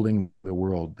building the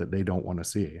world that they don't want to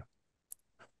see.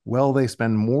 Well, they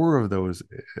spend more of those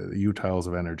utiles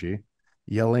of energy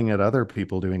yelling at other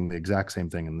people doing the exact same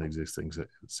thing in the existing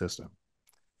system.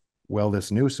 Well,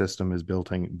 this new system is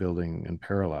building in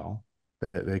parallel.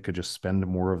 They could just spend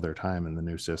more of their time in the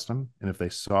new system. And if they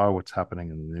saw what's happening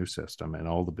in the new system and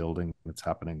all the building that's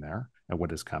happening there and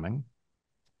what is coming,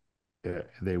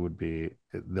 they would be,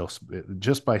 they'll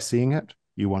just by seeing it,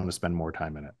 you want to spend more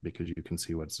time in it because you can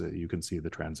see you can see the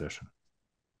transition.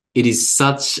 It is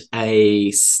such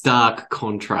a stark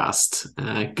contrast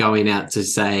going out to,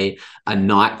 say, a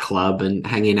nightclub and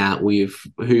hanging out with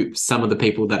who some of the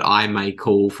people that I may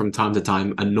call from time to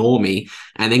time a normie,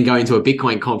 and then going to a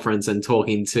Bitcoin conference and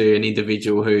talking to an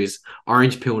individual who's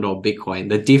orange pilled on Bitcoin.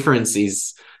 The difference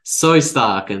is so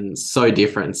stark and so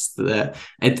different.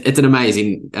 It's an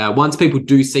amazing. Once people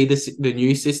do see the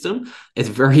new system, it's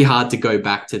very hard to go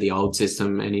back to the old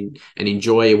system and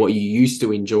enjoy what you used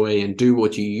to enjoy and do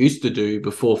what you used to do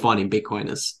before finding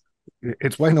Bitcoiners.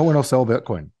 It's why no one will sell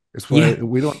Bitcoin. It's why Yeah.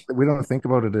 we don't think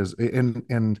about it as,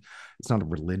 and it's not a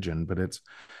religion, but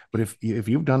if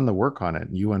you've done the work on it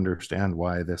and you understand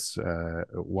why this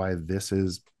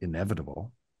is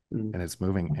inevitable Mm. and it's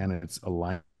moving and it's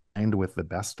aligned with the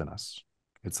best in us,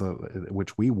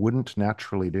 which we wouldn't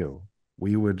naturally do.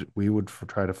 We would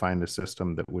try to find a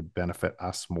system that would benefit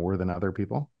us more than other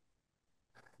people,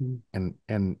 Mm.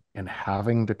 and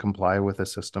having to comply with a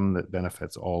system that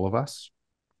benefits all of us.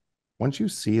 Once you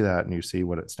see that and you see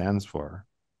what it stands for,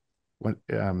 when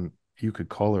you could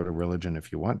call it a religion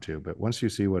if you want to, but once you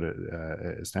see what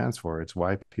it stands for, it's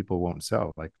why people won't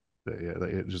sell. Like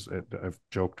I've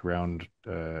joked around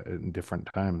in different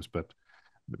times, but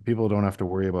people don't have to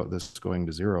worry about this going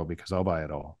to zero because I'll buy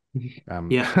it all.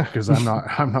 Yeah. Because I'm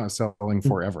not selling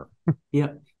forever.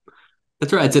 Yeah.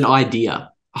 That's right. It's an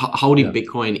idea. Holding Yeah.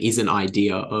 Bitcoin is an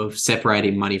idea of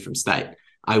separating money from state.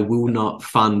 I will not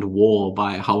fund war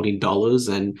by holding dollars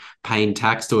and paying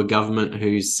tax to a government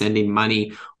who's sending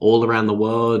money all around the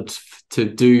world to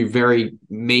do very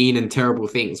mean and terrible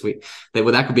things.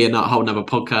 That could be a whole another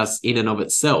podcast in and of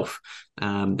itself.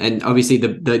 And obviously,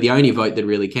 the only vote that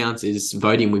really counts is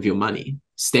voting with your money,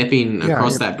 stepping Yeah.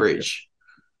 across that bridge.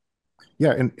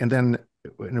 Yeah. And then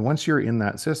once you're in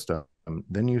that system,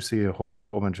 then you see a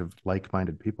whole bunch of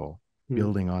like-minded people Mm.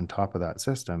 building on top of that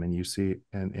system, and you see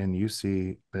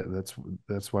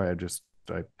that's why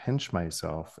I pinch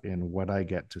myself in what I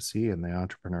get to see and the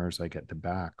entrepreneurs I get to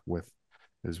back with,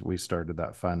 as we started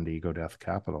that fund Ego Death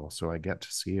Capital. So I get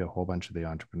to see a whole bunch of the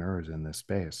entrepreneurs in this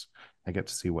space. I get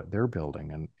to see what they're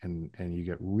building, and you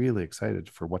get really excited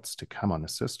for what's to come on the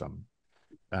system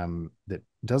that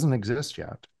doesn't exist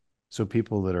yet. So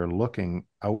people that are looking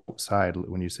outside,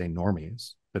 when you say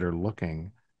normies, that are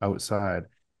looking outside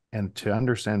and to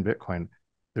understand Bitcoin,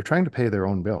 they're trying to pay their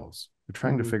own bills. They're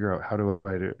trying to Mm. figure out how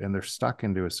to, and they're stuck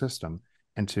into a system.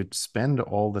 And to spend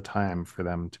all the time for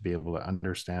them to be able to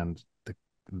understand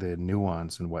the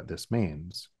nuance and what this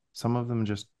means, some of them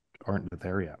just aren't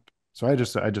there yet. So I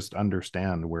just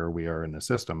understand where we are in the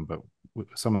system, but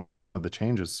some of the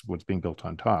changes, what's being built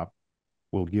on top,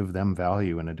 will give them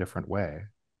value in a different way.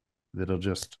 That'll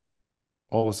just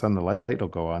all of a sudden the light will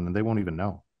go on and they won't even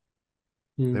know.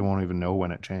 They Mm. won't even know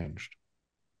when it changed.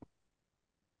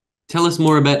 Tell us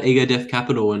more about Ego Death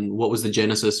Capital and what was the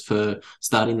genesis for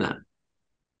starting that?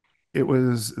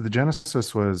 The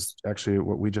genesis was actually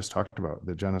what we just talked about.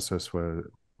 The genesis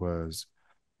was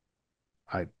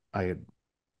I I had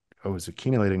I was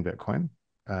accumulating Bitcoin.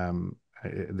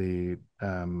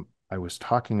 I was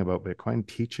talking about Bitcoin,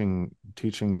 teaching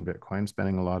Bitcoin,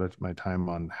 spending a lot of my time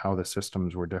on how the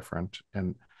systems were different,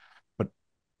 but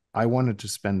I wanted to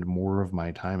spend more of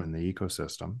my time in the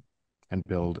ecosystem and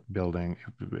building.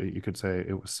 You could say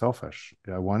it was selfish.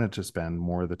 I wanted to spend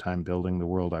more of the time building the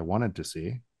world I wanted to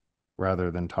see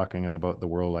rather than talking about the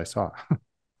world I saw.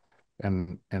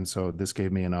 And so this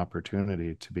gave me an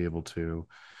opportunity to be able to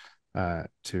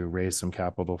raise some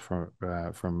capital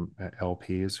from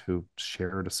LPs who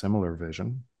shared a similar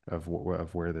vision of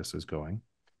where this is going,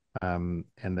 and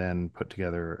then put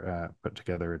together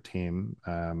a team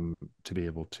to be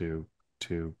able to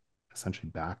essentially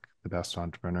back the best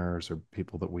entrepreneurs or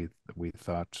people that we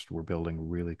thought were building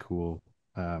really cool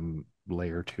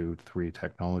layer 2, 3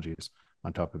 technologies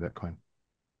on top of Bitcoin.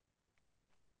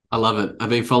 I love it. I've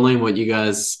been following what you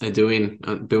guys are doing,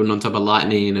 building on top of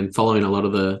Lightning and following a lot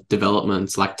of the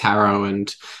developments like Taro.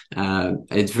 And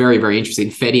it's very, very interesting.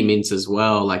 Fedi mints as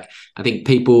well. Like, I think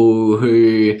people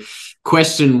who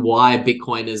question why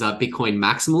Bitcoiners are Bitcoin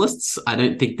maximalists, I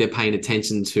don't think they're paying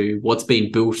attention to what's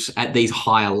been built at these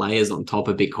higher layers on top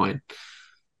of Bitcoin.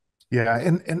 Yeah,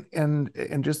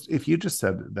 and just if you just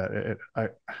said that,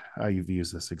 I've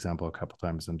used this example a couple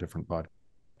times in different podcasts,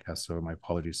 so my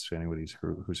apologies to anybody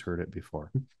who's heard it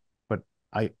before. But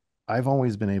I I've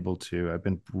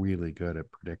been really good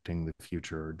at predicting the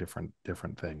future or different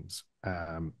things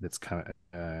that's kind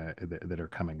of that are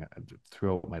coming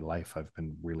throughout my life. I've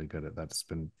been really good at that's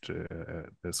been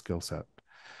the skill set,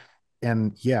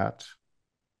 and yet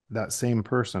that same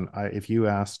person, if you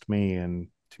asked me in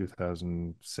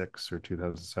 2006 or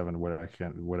 2007,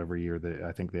 whatever year that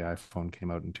I think the iPhone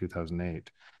came out in 2008,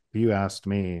 if you asked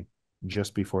me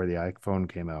just before the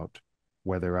iPhone came out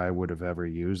whether I would have ever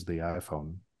used the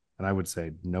iPhone, and I would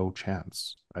say no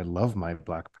chance. I love my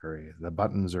BlackBerry. The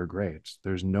buttons are great.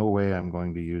 There's no way I'm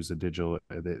going to use the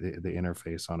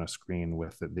interface on a screen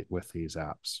with these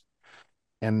apps.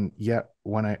 And yet,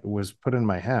 when I was put in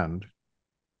my hand,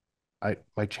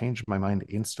 I changed my mind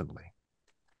instantly.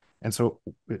 And so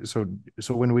so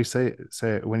when we say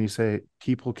when you say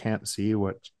people can't see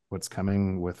what's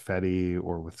coming with Fedi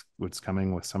or with what's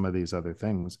coming with some of these other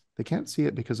things, they can't see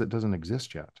it because it doesn't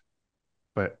exist yet.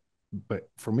 But but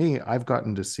for me, I've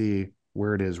gotten to see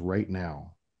where it is right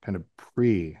now, kind of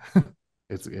pre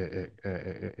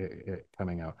it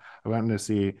coming out. I've gotten to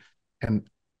see, and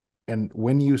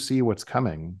when you see what's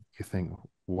coming, you think,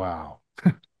 wow,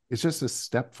 it's just a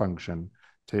step function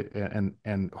to,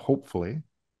 and hopefully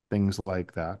things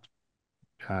like that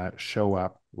show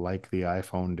up like the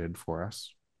iPhone did for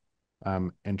us,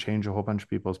 and change a whole bunch of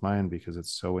people's mind because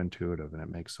it's so intuitive and it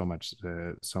makes so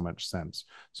much sense.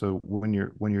 So when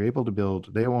you're able to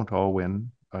build, they won't all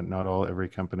win. Not all every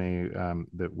company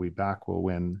that we back will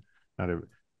win. Not every,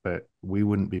 but we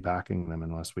wouldn't be backing them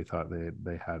unless we thought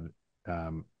they had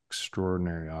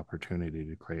extraordinary opportunity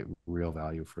to create real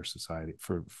value for society,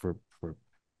 for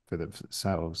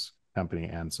themselves, company,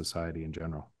 and society in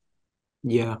general.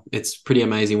 Yeah, it's pretty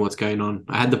amazing what's going on.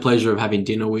 I had the pleasure of having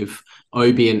dinner with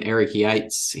Obi and Eric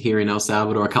Yates here in El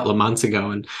Salvador a couple of months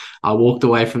ago, and I walked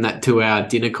away from that 2 hour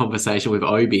dinner conversation with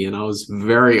Obi, and I was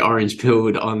very orange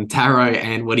pilled on Taro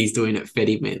and what he's doing at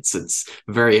Fedi Mints. It's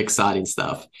very exciting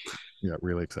stuff. Yeah,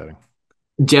 really exciting.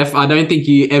 Jeff, I don't think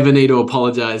you ever need to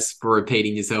apologize for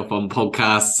repeating yourself on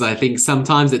podcasts. I think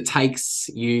sometimes it takes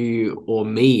you or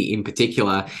me in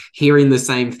particular hearing the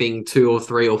same thing 2 or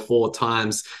 3 or 4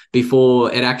 times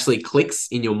before it actually clicks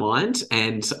in your mind.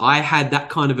 And I had that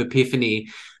kind of epiphany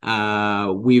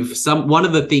with one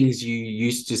of the things you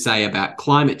used to say about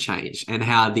climate change and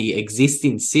how the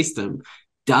existing system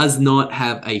does not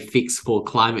have a fix for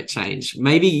climate change.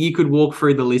 Maybe you could walk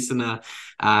through the listener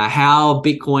how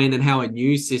Bitcoin and how a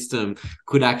new system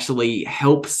could actually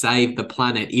help save the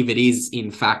planet if it is,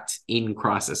 in fact, in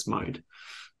crisis mode.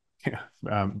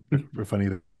 Yeah, funny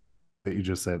that you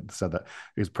just said that,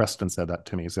 because Preston said that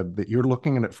to me. He said that you're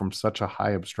looking at it from such a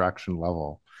high abstraction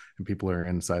level, and people are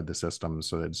inside the system,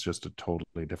 so it's just a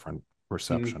totally different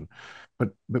perception.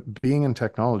 But being in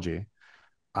technology,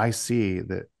 I see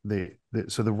that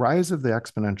so the rise of the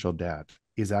exponential debt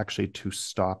is actually to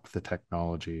stop the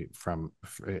technology from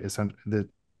the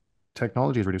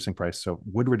technology is reducing price, so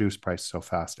would reduce price so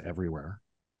fast everywhere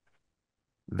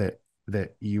that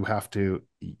you have to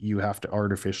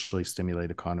artificially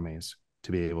stimulate economies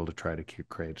to be able to try to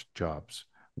create jobs,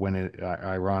 when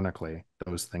ironically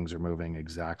those things are moving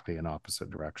exactly in opposite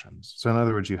directions. So in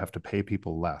other words, you have to pay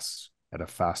people less at a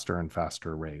faster and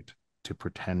faster rate to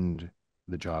pretend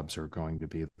the jobs are going to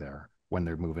be there when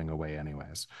they're moving away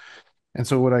anyways. And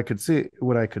so what I could see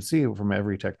from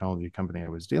every technology company I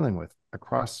was dealing with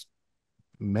across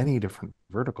many different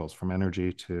verticals, from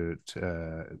energy to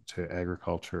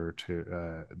agriculture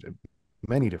to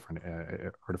many different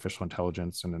artificial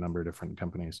intelligence and a number of different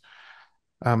companies.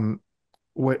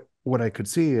 What I could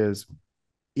see is,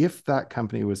 if that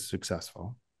company was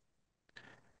successful,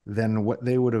 then what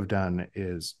they would have done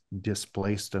is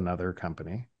displaced another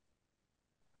company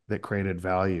that created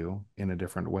value in a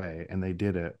different way, and they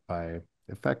did it by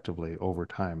effectively over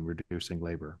time reducing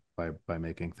labor by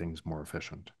making things more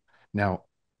efficient. Now,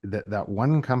 that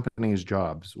one company's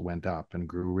jobs went up and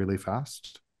grew really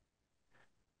fast,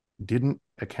 didn't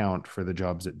account for the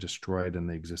jobs it destroyed in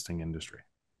the existing industry.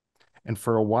 And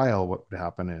for a while, what would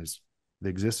happen is the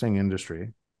existing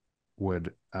industry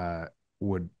would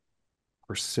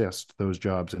persist those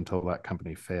jobs until that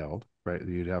company failed, right?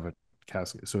 You'd have a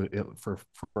cascade. So for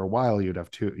a while, you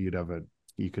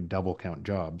could double count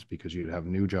jobs because you'd have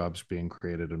new jobs being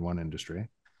created in one industry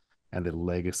and the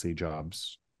legacy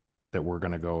jobs that were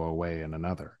going to go away in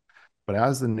another. But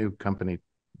as the new company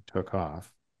took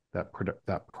off, that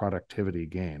productivity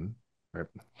gain, right?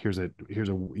 Here's a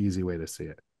easy way to say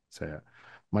it.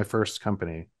 My first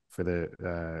company for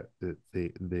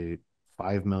the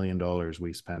 $5 million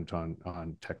we spent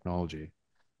on technology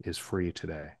is free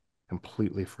today,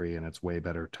 completely free, and it's way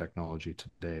better technology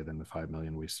today than the 5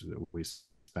 million we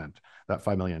spent. That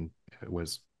 5 million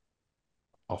was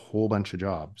a whole bunch of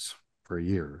jobs for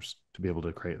years to be able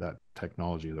to create that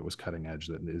technology that was cutting edge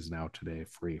that is now today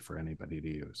free for anybody to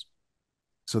use.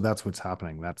 So that's what's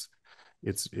happening.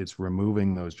 It's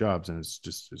removing those jobs, and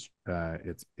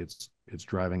it's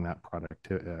driving that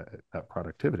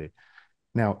productivity.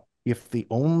 Now, if the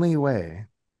only way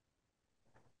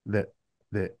that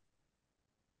that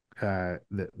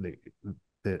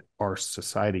that our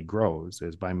society grows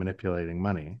is by manipulating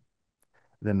money,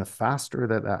 then the faster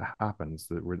that happens,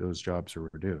 that those jobs are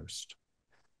reduced,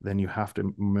 then you have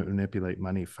to manipulate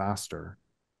money faster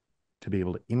to be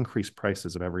able to increase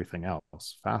prices of everything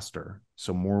else faster.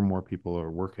 So more and more people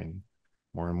are working,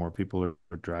 more and more people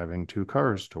are driving 2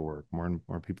 cars to work, more and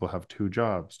more people have 2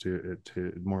 jobs to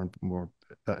more and more.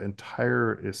 The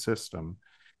entire system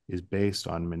is based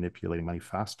on manipulating money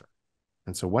faster.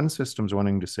 And so one system's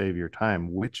wanting to save your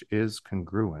time, which is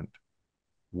congruent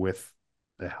with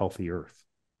a healthy earth,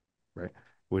 right?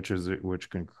 Which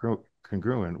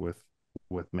congruent with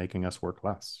making us work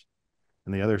less.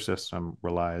 And the other system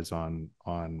relies on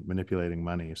manipulating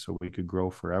money so we could grow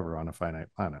forever on a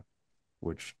finite planet,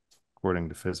 which according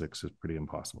to physics is pretty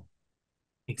impossible.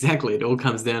 Exactly. It all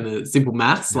comes down to simple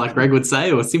maths, Yeah. like Greg would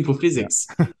say, or simple Yeah. physics.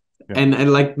 Yeah.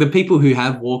 And like the people who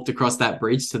have walked across that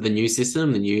bridge to the new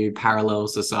system, the new parallel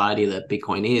society that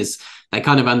Bitcoin is, they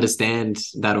kind of understand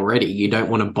that already. You don't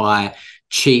want to buy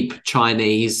cheap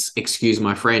Chinese, excuse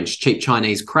my French, cheap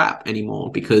Chinese crap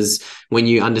anymore, because when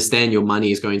you understand your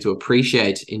money is going to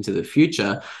appreciate into the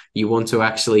future, you want to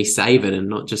actually save it and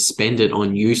not just spend it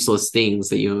on useless things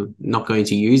that you're not going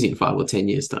to use in 5 or 10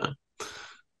 years time.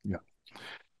 Yeah.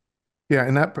 Yeah,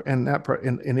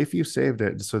 and if you saved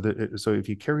it, so if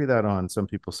you carry that on, some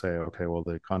people say, okay, well,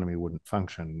 the economy wouldn't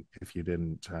function if you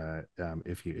didn't,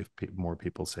 more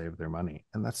people save their money,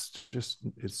 and it's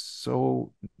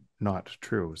so not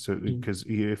true. So Mm. because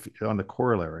if on the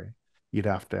corollary, you'd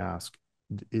have to ask,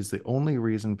 is the only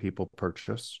reason people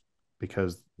purchase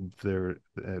because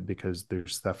because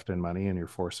there's theft in money and you're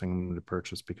forcing them to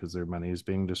purchase because their money is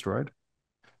being destroyed?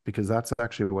 Because that's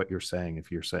actually what you're saying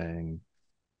if you're saying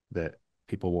that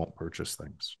people won't purchase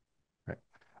things. Right?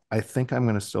 I think I'm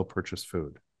going to still purchase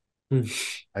food. Mm.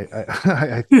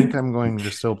 I think I'm going to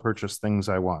still purchase things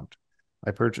I want.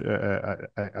 I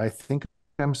think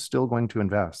I'm still going to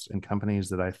invest in companies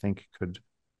that I think could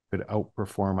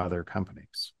outperform other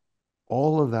companies.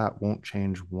 All of that won't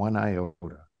change one iota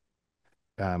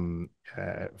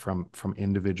from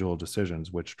individual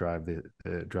decisions, which drive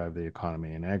the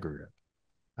economy in aggregate.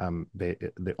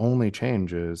 The only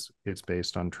change is it's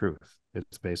based on truth.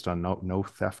 It's based on no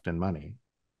theft in money,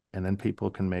 and then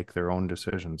people can make their own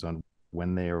decisions on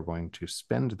when they are going to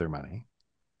spend their money,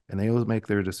 and they will make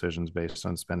their decisions based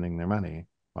on spending their money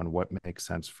on what makes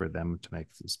sense for them to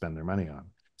spend their money on.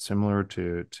 Similar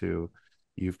to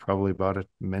you've probably bought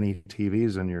many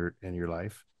TVs in your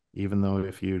life, even though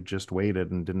if you just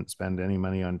waited and didn't spend any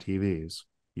money on TVs,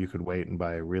 you could wait and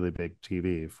buy a really big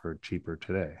TV for cheaper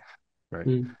today, right?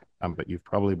 Mm. But you've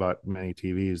probably bought many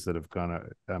TVs that have gone.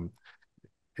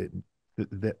 It,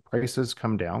 that prices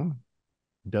come down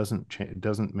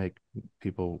doesn't make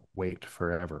people wait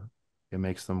forever. It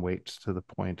makes them wait to the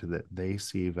point that they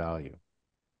see value.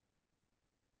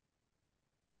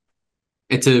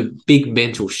 It's a big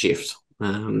mental shift.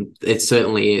 It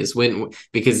certainly is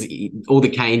because all the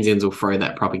Keynesians will throw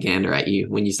that propaganda at you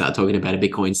when you start talking about a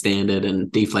Bitcoin standard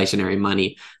and deflationary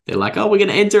money. They're like, "Oh, we're going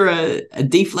to enter a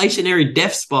deflationary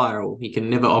death spiral. You can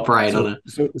never operate on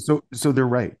So they're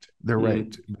right. They're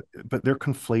right, Mm, but they're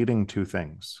conflating two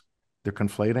things. They're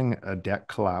conflating a debt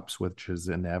collapse, which is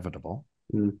inevitable,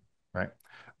 mm, right?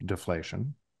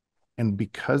 Deflation, and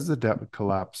because the debt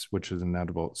collapse, which is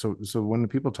inevitable, so when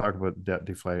people talk about debt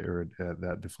deflate or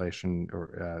that deflation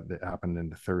or that happened in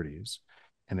the 30s,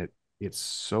 and it's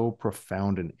so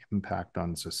profound an impact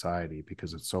on society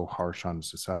because it's so harsh on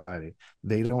society.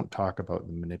 They don't talk about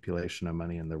the manipulation of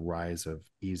money and the rise of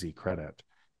easy credit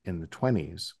in the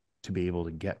 20s to be able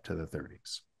to get to the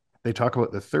 30s. They talk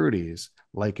about the 30s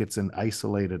like it's an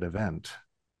isolated event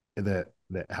that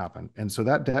happened. And so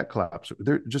that debt collapse,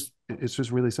 it's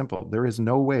just really simple. There is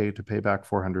no way to pay back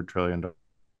 $400 trillion of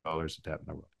debt in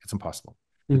the world. It's impossible.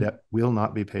 The Mm. debt will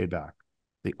not be paid back.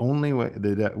 The only way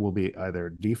the debt will be either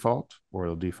default, or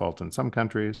it'll default in some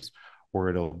countries, or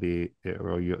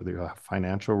you'll have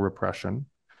financial repression,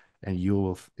 and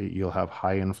you'll have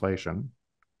high inflation,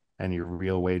 and your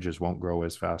real wages won't grow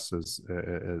as fast as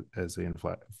the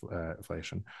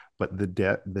inflation. But the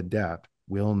debt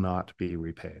will not be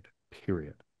repaid.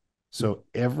 Period. So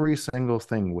every single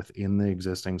thing within the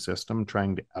existing system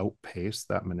trying to outpace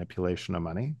that manipulation of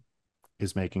money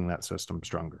is making that system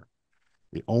stronger.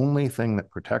 The only thing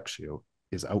that protects you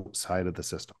is outside of the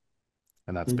system,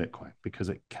 and that's Mm. Bitcoin, because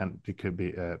it could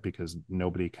be because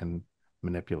nobody can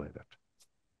manipulate it.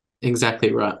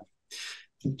 Exactly right.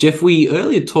 Jeff, we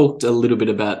earlier talked a little bit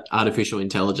about artificial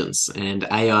intelligence, and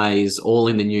AI is all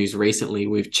in the news recently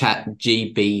with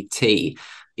ChatGPT.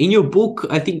 In your book,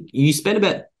 I think you spent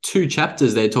about two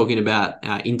chapters there talking about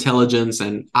intelligence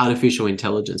and artificial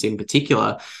intelligence in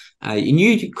particular. And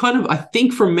you kind of, I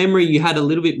think from memory, you had a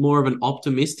little bit more of an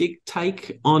optimistic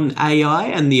take on AI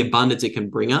and the abundance it can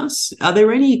bring us. Are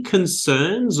there any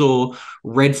concerns or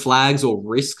red flags or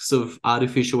risks of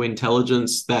artificial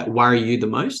intelligence that worry you the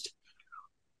most?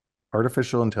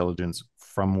 Artificial intelligence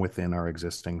from within our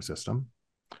existing system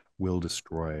will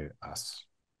destroy us.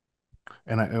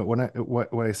 And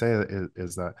what I say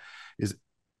is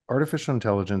artificial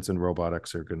intelligence and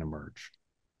robotics are going to merge,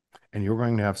 and you're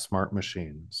going to have smart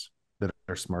machines that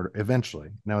are smarter eventually.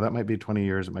 Now that might be 20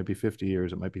 years, it might be 50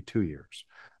 years, it might be 2 years,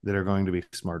 that are going to be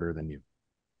smarter than you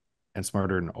and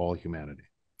smarter than all humanity.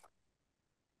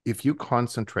 If you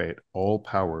concentrate all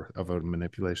power of a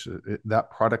manipulation, that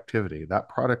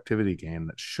productivity gain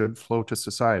that should flow to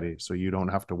society so you don't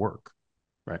have to work,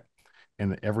 right?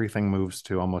 And everything moves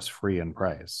to almost free in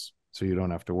price. So you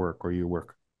don't have to work, or you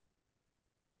work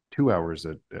 2 hours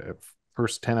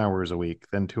first 10 hours a week,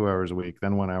 then 2 hours a week,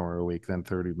 then 1 hour a week, then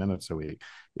 30 minutes a week.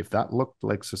 If that looked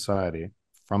like society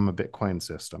from a Bitcoin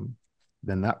system,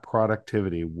 then that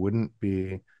productivity wouldn't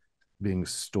be being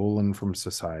stolen from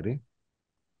society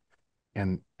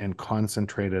and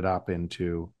concentrated up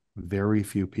into very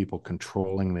few people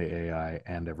controlling the AI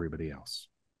and everybody else.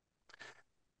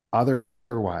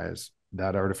 Otherwise,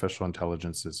 that artificial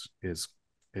intelligence is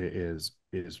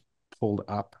pulled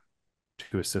up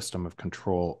to a system of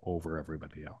control over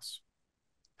everybody else.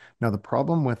 Now, the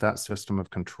problem with that system of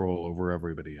control over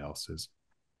everybody else is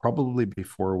probably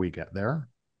before we get there,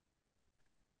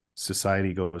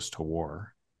 society goes to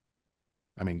war.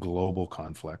 I mean, global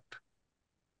conflict,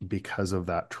 because of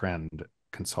that trend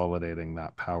consolidating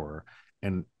that power.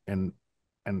 And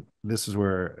this is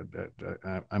where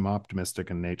I'm optimistic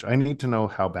in nature. I need to know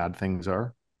how bad things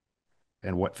are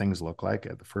and what things look like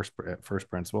at first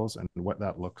principles, and what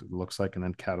that looks like, and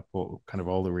then catapult kind of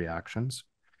all the reactions.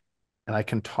 And I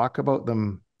can talk about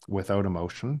them without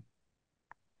emotion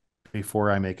before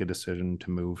I make a decision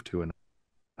to move to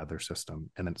another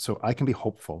system. And then so I can be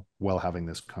hopeful while having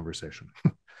this conversation.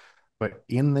 But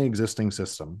in the existing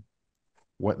system,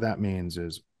 what that means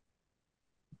is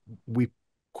we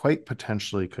quite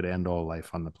potentially could end all life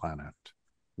on the planet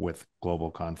with global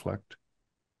conflict,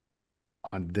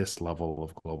 on this level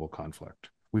of global conflict.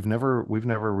 We've never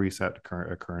reset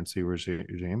a currency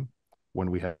regime when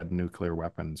we had nuclear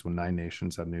weapons, when 9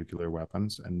 nations had nuclear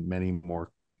weapons and many more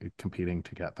competing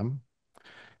to get them,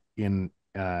 in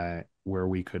where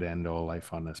we could end all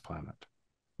life on this planet.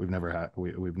 We've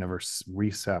never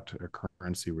reset a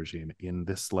currency regime in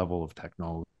this level of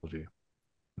technology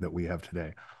that we have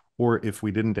today. Or if we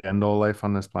didn't end all life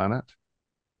on this planet,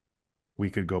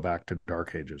 we could go back to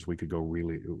dark ages. We could go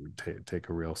really take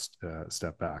a real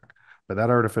step back. But that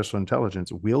artificial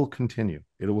intelligence will continue.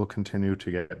 It will continue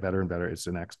to get better and better. It's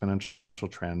an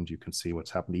exponential trend. You can see what's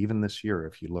happened even this year.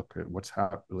 If you look at what's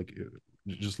happened, like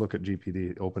just look at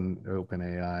GPT, Open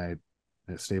AI,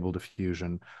 Stable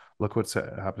Diffusion. Look what's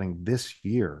happening this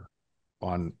year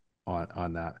on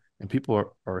that. And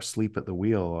people are asleep at the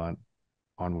wheel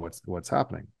on what's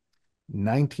happening.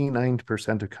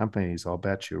 99% of companies, I'll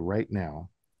bet you right now,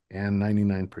 and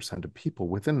 99% of people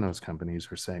within those companies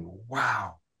are saying,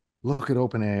 wow, look at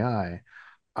OpenAI.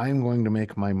 I'm going to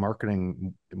make my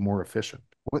marketing more efficient.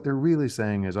 What they're really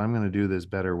saying is, I'm going to do this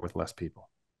better with less people.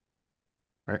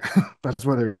 Right? That's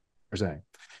what they're saying.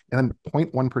 And then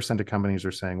 0.1% of companies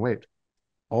are saying, wait,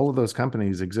 all of those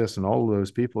companies exist and all of those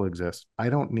people exist. I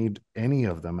don't need any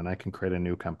of them, and I can create a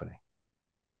new company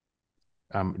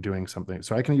doing something.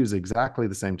 So I can use exactly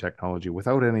the same technology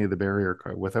without any of the barrier,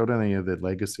 without any of the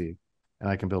legacy, and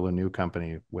I can build a new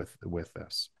company with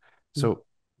this. So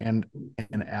and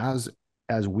and as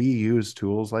we use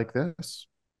tools like this,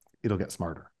 it'll get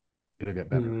smarter, it'll get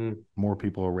better. Mm. More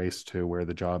people will race to where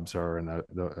the jobs are and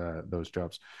those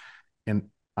jobs. And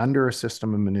under a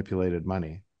system of manipulated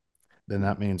money, then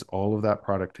that means all of that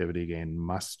productivity gain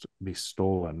must be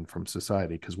stolen from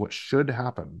society. Because what should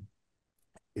happen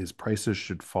is prices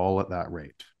should fall at that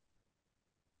rate.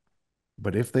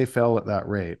 But if they fell at that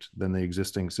rate, then the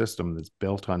existing system that's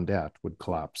built on debt would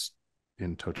collapse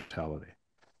in totality.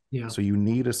 Yeah. So you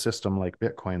need a system like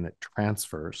Bitcoin that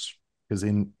transfers, because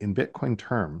in Bitcoin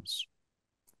terms,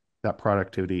 that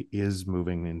productivity is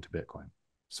moving into Bitcoin.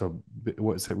 So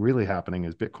what's really happening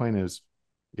is Bitcoin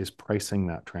is pricing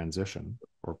that transition,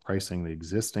 or pricing the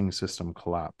existing system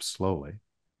collapse slowly,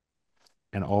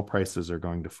 and all prices are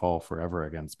going to fall forever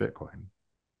against Bitcoin.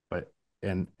 But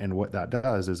and what that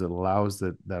does is it allows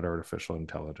that artificial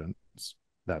intelligence,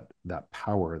 that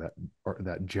power,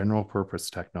 that general purpose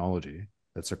technology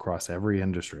that's across every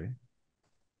industry,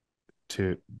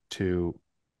 to to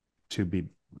to be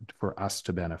for us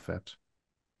to benefit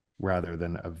rather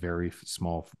than a very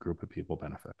small group of people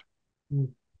benefit.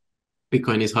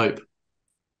 Bitcoin is hope.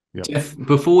 Yep. Jeff,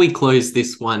 before we close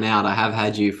this one out, I have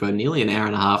had you for nearly an hour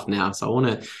and a half now. So I want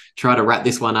to try to wrap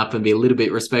this one up and be a little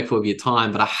bit respectful of your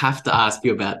time, but I have to ask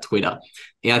you about Twitter.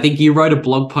 Yeah, I think you wrote a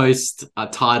blog post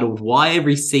titled Why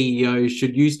Every CEO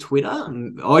Should Use Twitter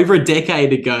over a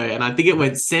decade ago. And I think it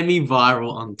went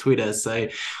semi-viral on Twitter. So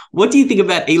what do you think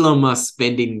about Elon Musk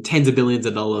spending tens of billions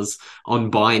of dollars on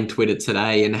buying Twitter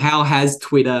today? And how has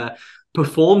Twitter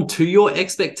performed to your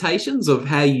expectations of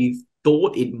how you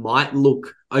thought it might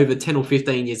look over 10 or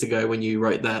 15 years ago when you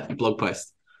wrote that blog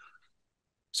post?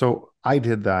 So I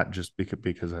did that just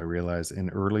because I realized in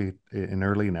early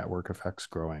network effects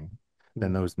growing,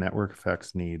 then those network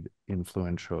effects need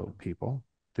influential people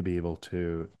to be able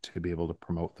to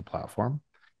promote the platform.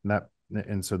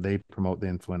 And so they promote the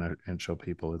influential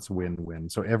people. It's win-win.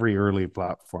 So every early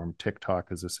platform,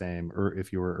 TikTok is the same. Or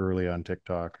if you were early on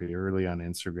TikTok or you're early on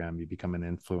Instagram, you become an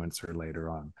influencer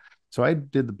later on. So I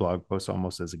did the blog post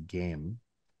almost as a game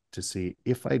to see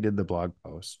if I did the blog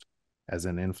post as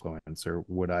an influencer,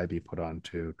 would I be put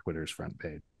onto Twitter's front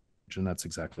page? And that's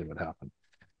exactly what happened.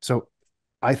 So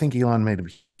I think Elon made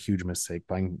a huge mistake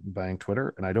buying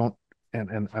Twitter, and I don't.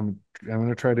 And I'm going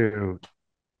to try to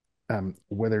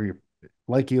whether you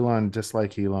like Elon,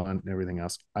 dislike Elon, and everything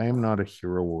else. I am not a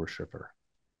hero worshiper.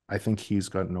 I think he's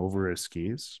gotten over his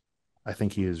skis. I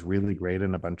think he is really great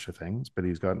in a bunch of things, but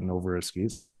he's gotten over his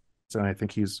skis, and I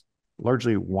think he's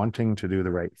largely wanting to do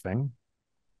the right thing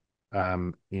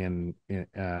in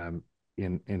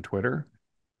Twitter,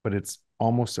 but it's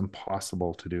almost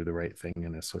impossible to do the right thing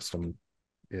in a system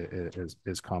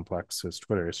as complex as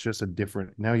Twitter. It's just a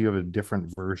different. Now you have a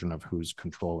different version of who's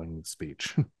controlling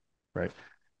speech, right?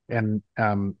 And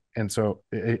so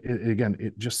again,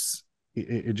 it just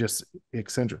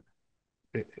eccentric.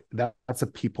 That's a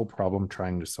people problem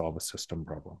trying to solve a system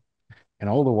problem. And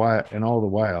all the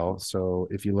while, so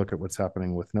if you look at what's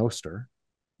happening with notes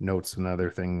and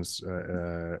other things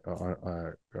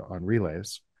on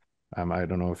relays, I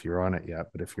don't know if you're on it yet,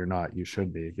 but if you're not, you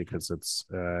should be, because it's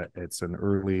an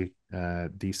early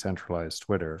decentralized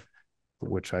Twitter,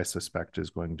 which I suspect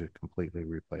is going to completely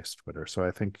replace Twitter. So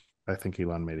I think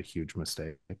Elon made a huge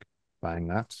mistake buying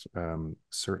that,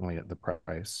 certainly at the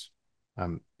price,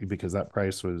 because that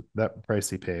price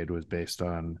he paid was based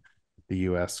on the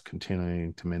U.S.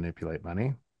 continuing to manipulate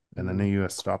money, and then the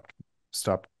U.S.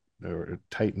 stopped or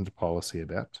tightened policy a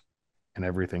bit, and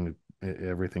everything's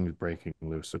breaking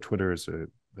loose. So Twitter is a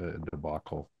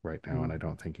debacle right now, and I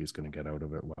don't think he's going to get out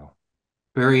of it well.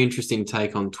 Very interesting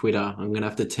take on Twitter. I'm going to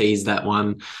have to tease that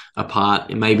one apart,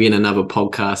 maybe in another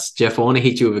podcast. Jeff, I want to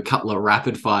hit you with a couple of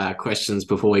rapid fire questions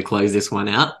before we close this one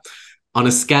out. On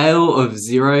a scale of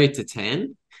 0 to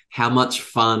 10, how much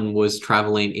fun was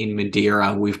traveling in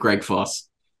Madeira with Greg Foss?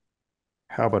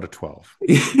 How about a 12?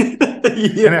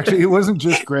 Yeah. And actually, it wasn't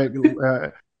just Greg.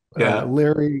 Yeah.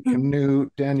 Larry,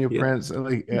 Canute, Daniel Yeah. Prince,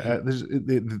 there's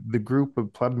the group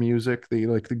of Pleb Music, the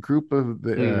group of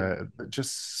the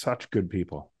just such good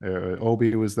people.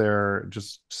 Obi was there,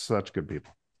 just such good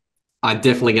people. I'm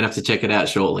definitely going to have to check it out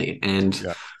shortly. And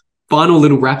Yeah. final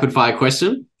little rapid fire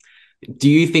question. Do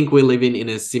you think we're living in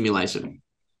a simulation?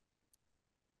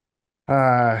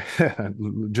 Uh,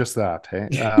 just that. Hey,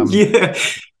 Yeah.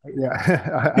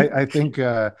 yeah. I think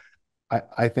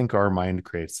I think our mind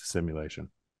creates the simulation.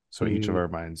 So each of our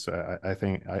minds, I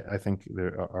think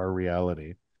our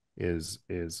reality is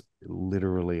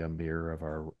literally a mirror of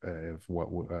our of what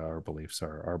our beliefs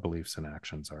are, our beliefs and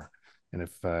actions are. And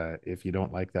if you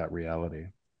don't like that reality,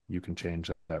 you can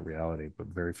change that reality. But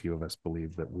very few of us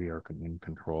believe that we are in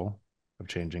control of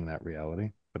changing that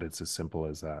reality. But it's as simple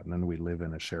as that. And then we live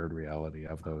in a shared reality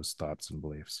of those thoughts and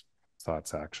beliefs,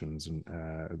 thoughts, actions, and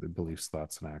beliefs,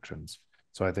 thoughts, and actions.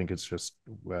 So I think it's just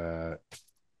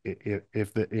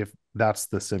if that's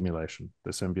the simulation,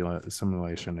 the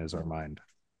simulation is our mind.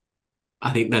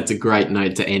 I think that's a great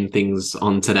note to end things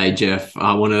on today, Jeff.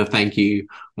 I want to thank you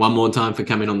one more time for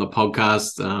coming on the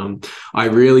podcast. I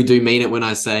really do mean it when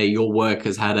I say your work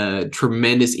has had a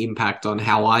tremendous impact on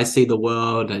how I see the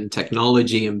world and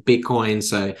technology and Bitcoin.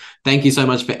 So thank you so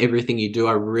much for everything you do.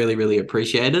 I really, really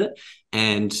appreciate it.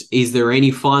 And is there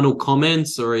any final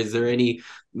comments, or is there any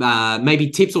maybe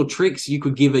tips or tricks you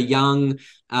could give a young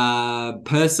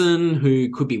person who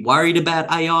could be worried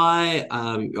about AI?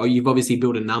 Or you've obviously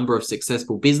built a number of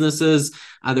successful businesses.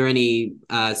 Are there any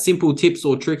simple tips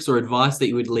or tricks or advice that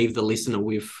you would leave the listener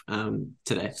with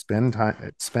today? Spend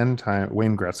time.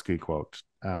 Wayne Gretzky quote: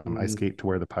 "I Mm. skate to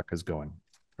where the puck is going."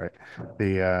 Right.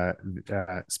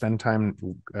 The spend time.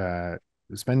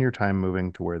 Spend your time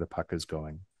moving to where the puck is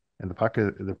going. And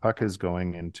the puck is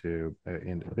going into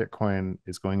Bitcoin,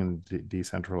 is going into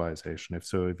decentralization.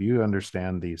 If you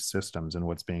understand these systems and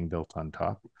what's being built on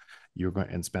top, you're going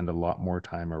and spend a lot more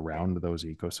time around those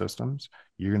ecosystems.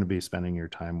 You're going to be spending your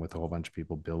time with a whole bunch of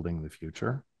people building the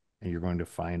future, and you're going to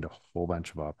find a whole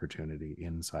bunch of opportunity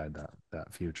inside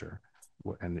that future.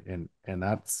 And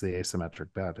that's the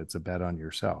asymmetric bet. It's a bet on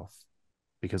yourself,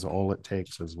 because all it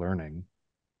takes is learning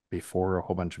before a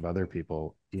whole bunch of other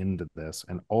people into this,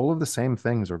 and all of the same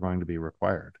things are going to be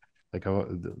required. Like a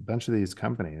bunch of these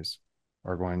companies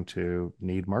are going to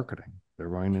need marketing, they're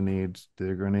going to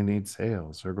need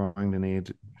sales, they're going to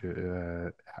need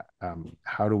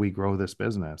how do we grow this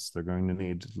business, they're going to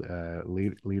need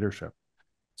leadership.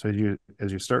 So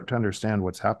as you start to understand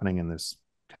what's happening in this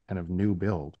kind of new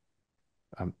build,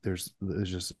 there's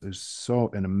so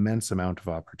an immense amount of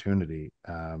opportunity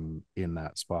in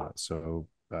that spot. So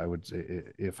I would say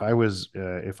if I was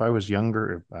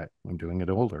younger, I'm doing it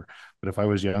older, but if I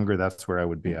was younger, that's where I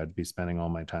would be. I'd be spending all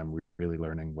my time really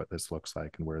learning what this looks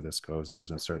like and where this goes,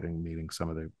 and starting meeting some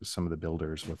of the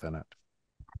builders within it.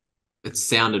 It's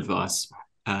sound advice.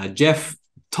 Jeff,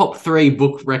 top 3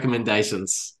 book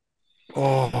recommendations.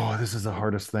 Oh, this is the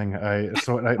hardest thing. I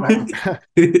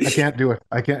can't do it.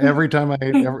 I can't every time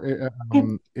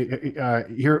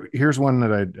here's one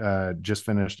that I just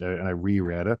finished, and I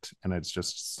reread it, and it's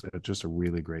just a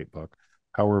really great book,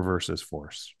 Power versus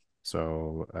Force.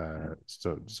 So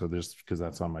there's, because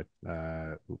that's on my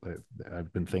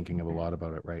I've been thinking of a lot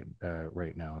about it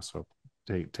right now. So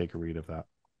take a read of that.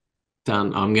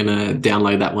 Done. I'm going to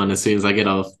download that one as soon as I get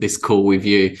off this call with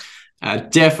you.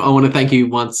 Jeff, I want to thank you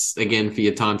once again for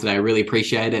your time today. I really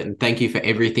appreciate it. And thank you for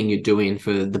everything you're doing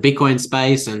for the Bitcoin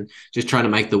space and just trying to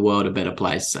make the world a better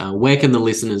place. Where can the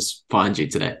listeners find you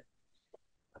today?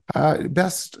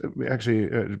 Best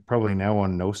actually, probably now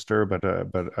on Nostr,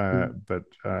 but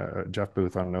Jeff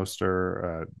Booth on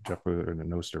Nostr, Jeff Booth or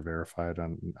Nostr verified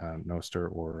on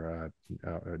Nostr, or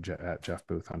at Jeff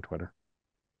Booth on Twitter.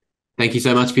 Thank you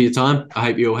so much for your time. I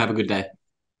hope you all have a good day.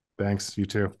 Thanks. You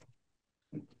too.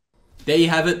 There you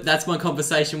have it. That's my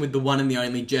conversation with the one and the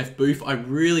only Jeff Booth. I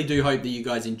really do hope that you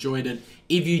guys enjoyed it.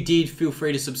 If you did, feel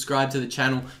free to subscribe to the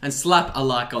channel and slap a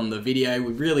like on the video.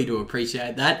 We really do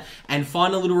appreciate that. And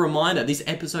final little reminder, this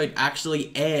episode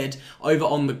actually aired over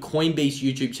on the Coinbase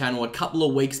YouTube channel a couple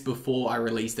of weeks before I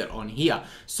released it on here.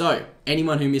 So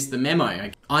anyone who missed the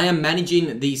memo, I am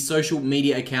managing the social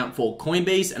media account for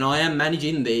Coinbase, and I am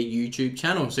managing their YouTube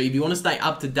channel. So if you want to stay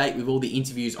up to date with all the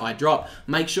interviews I drop,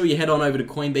 make sure you head on over to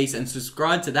Coinbase and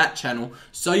subscribe to that channel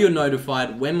so you're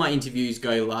notified when my interviews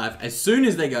go live, as soon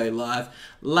as they go live.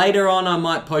 Later on, I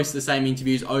might post the same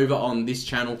interviews over on this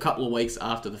channel a couple of weeks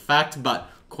after the fact,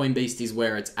 but Coinbase is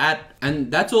where it's at.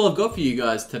 And that's all I've got for you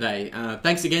guys today.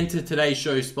 Thanks again to today's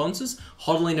show sponsors,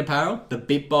 Hodling Apparel, the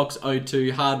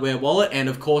BitBox02 Hardware Wallet, and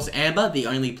of course Amber, the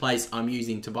only place I'm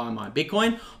using to buy my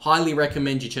Bitcoin. Highly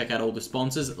recommend you check out all the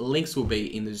sponsors. Links will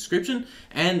be in the description.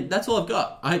 And that's all I've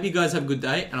got. I hope you guys have a good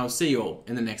day, and I'll see you all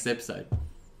in the next episode.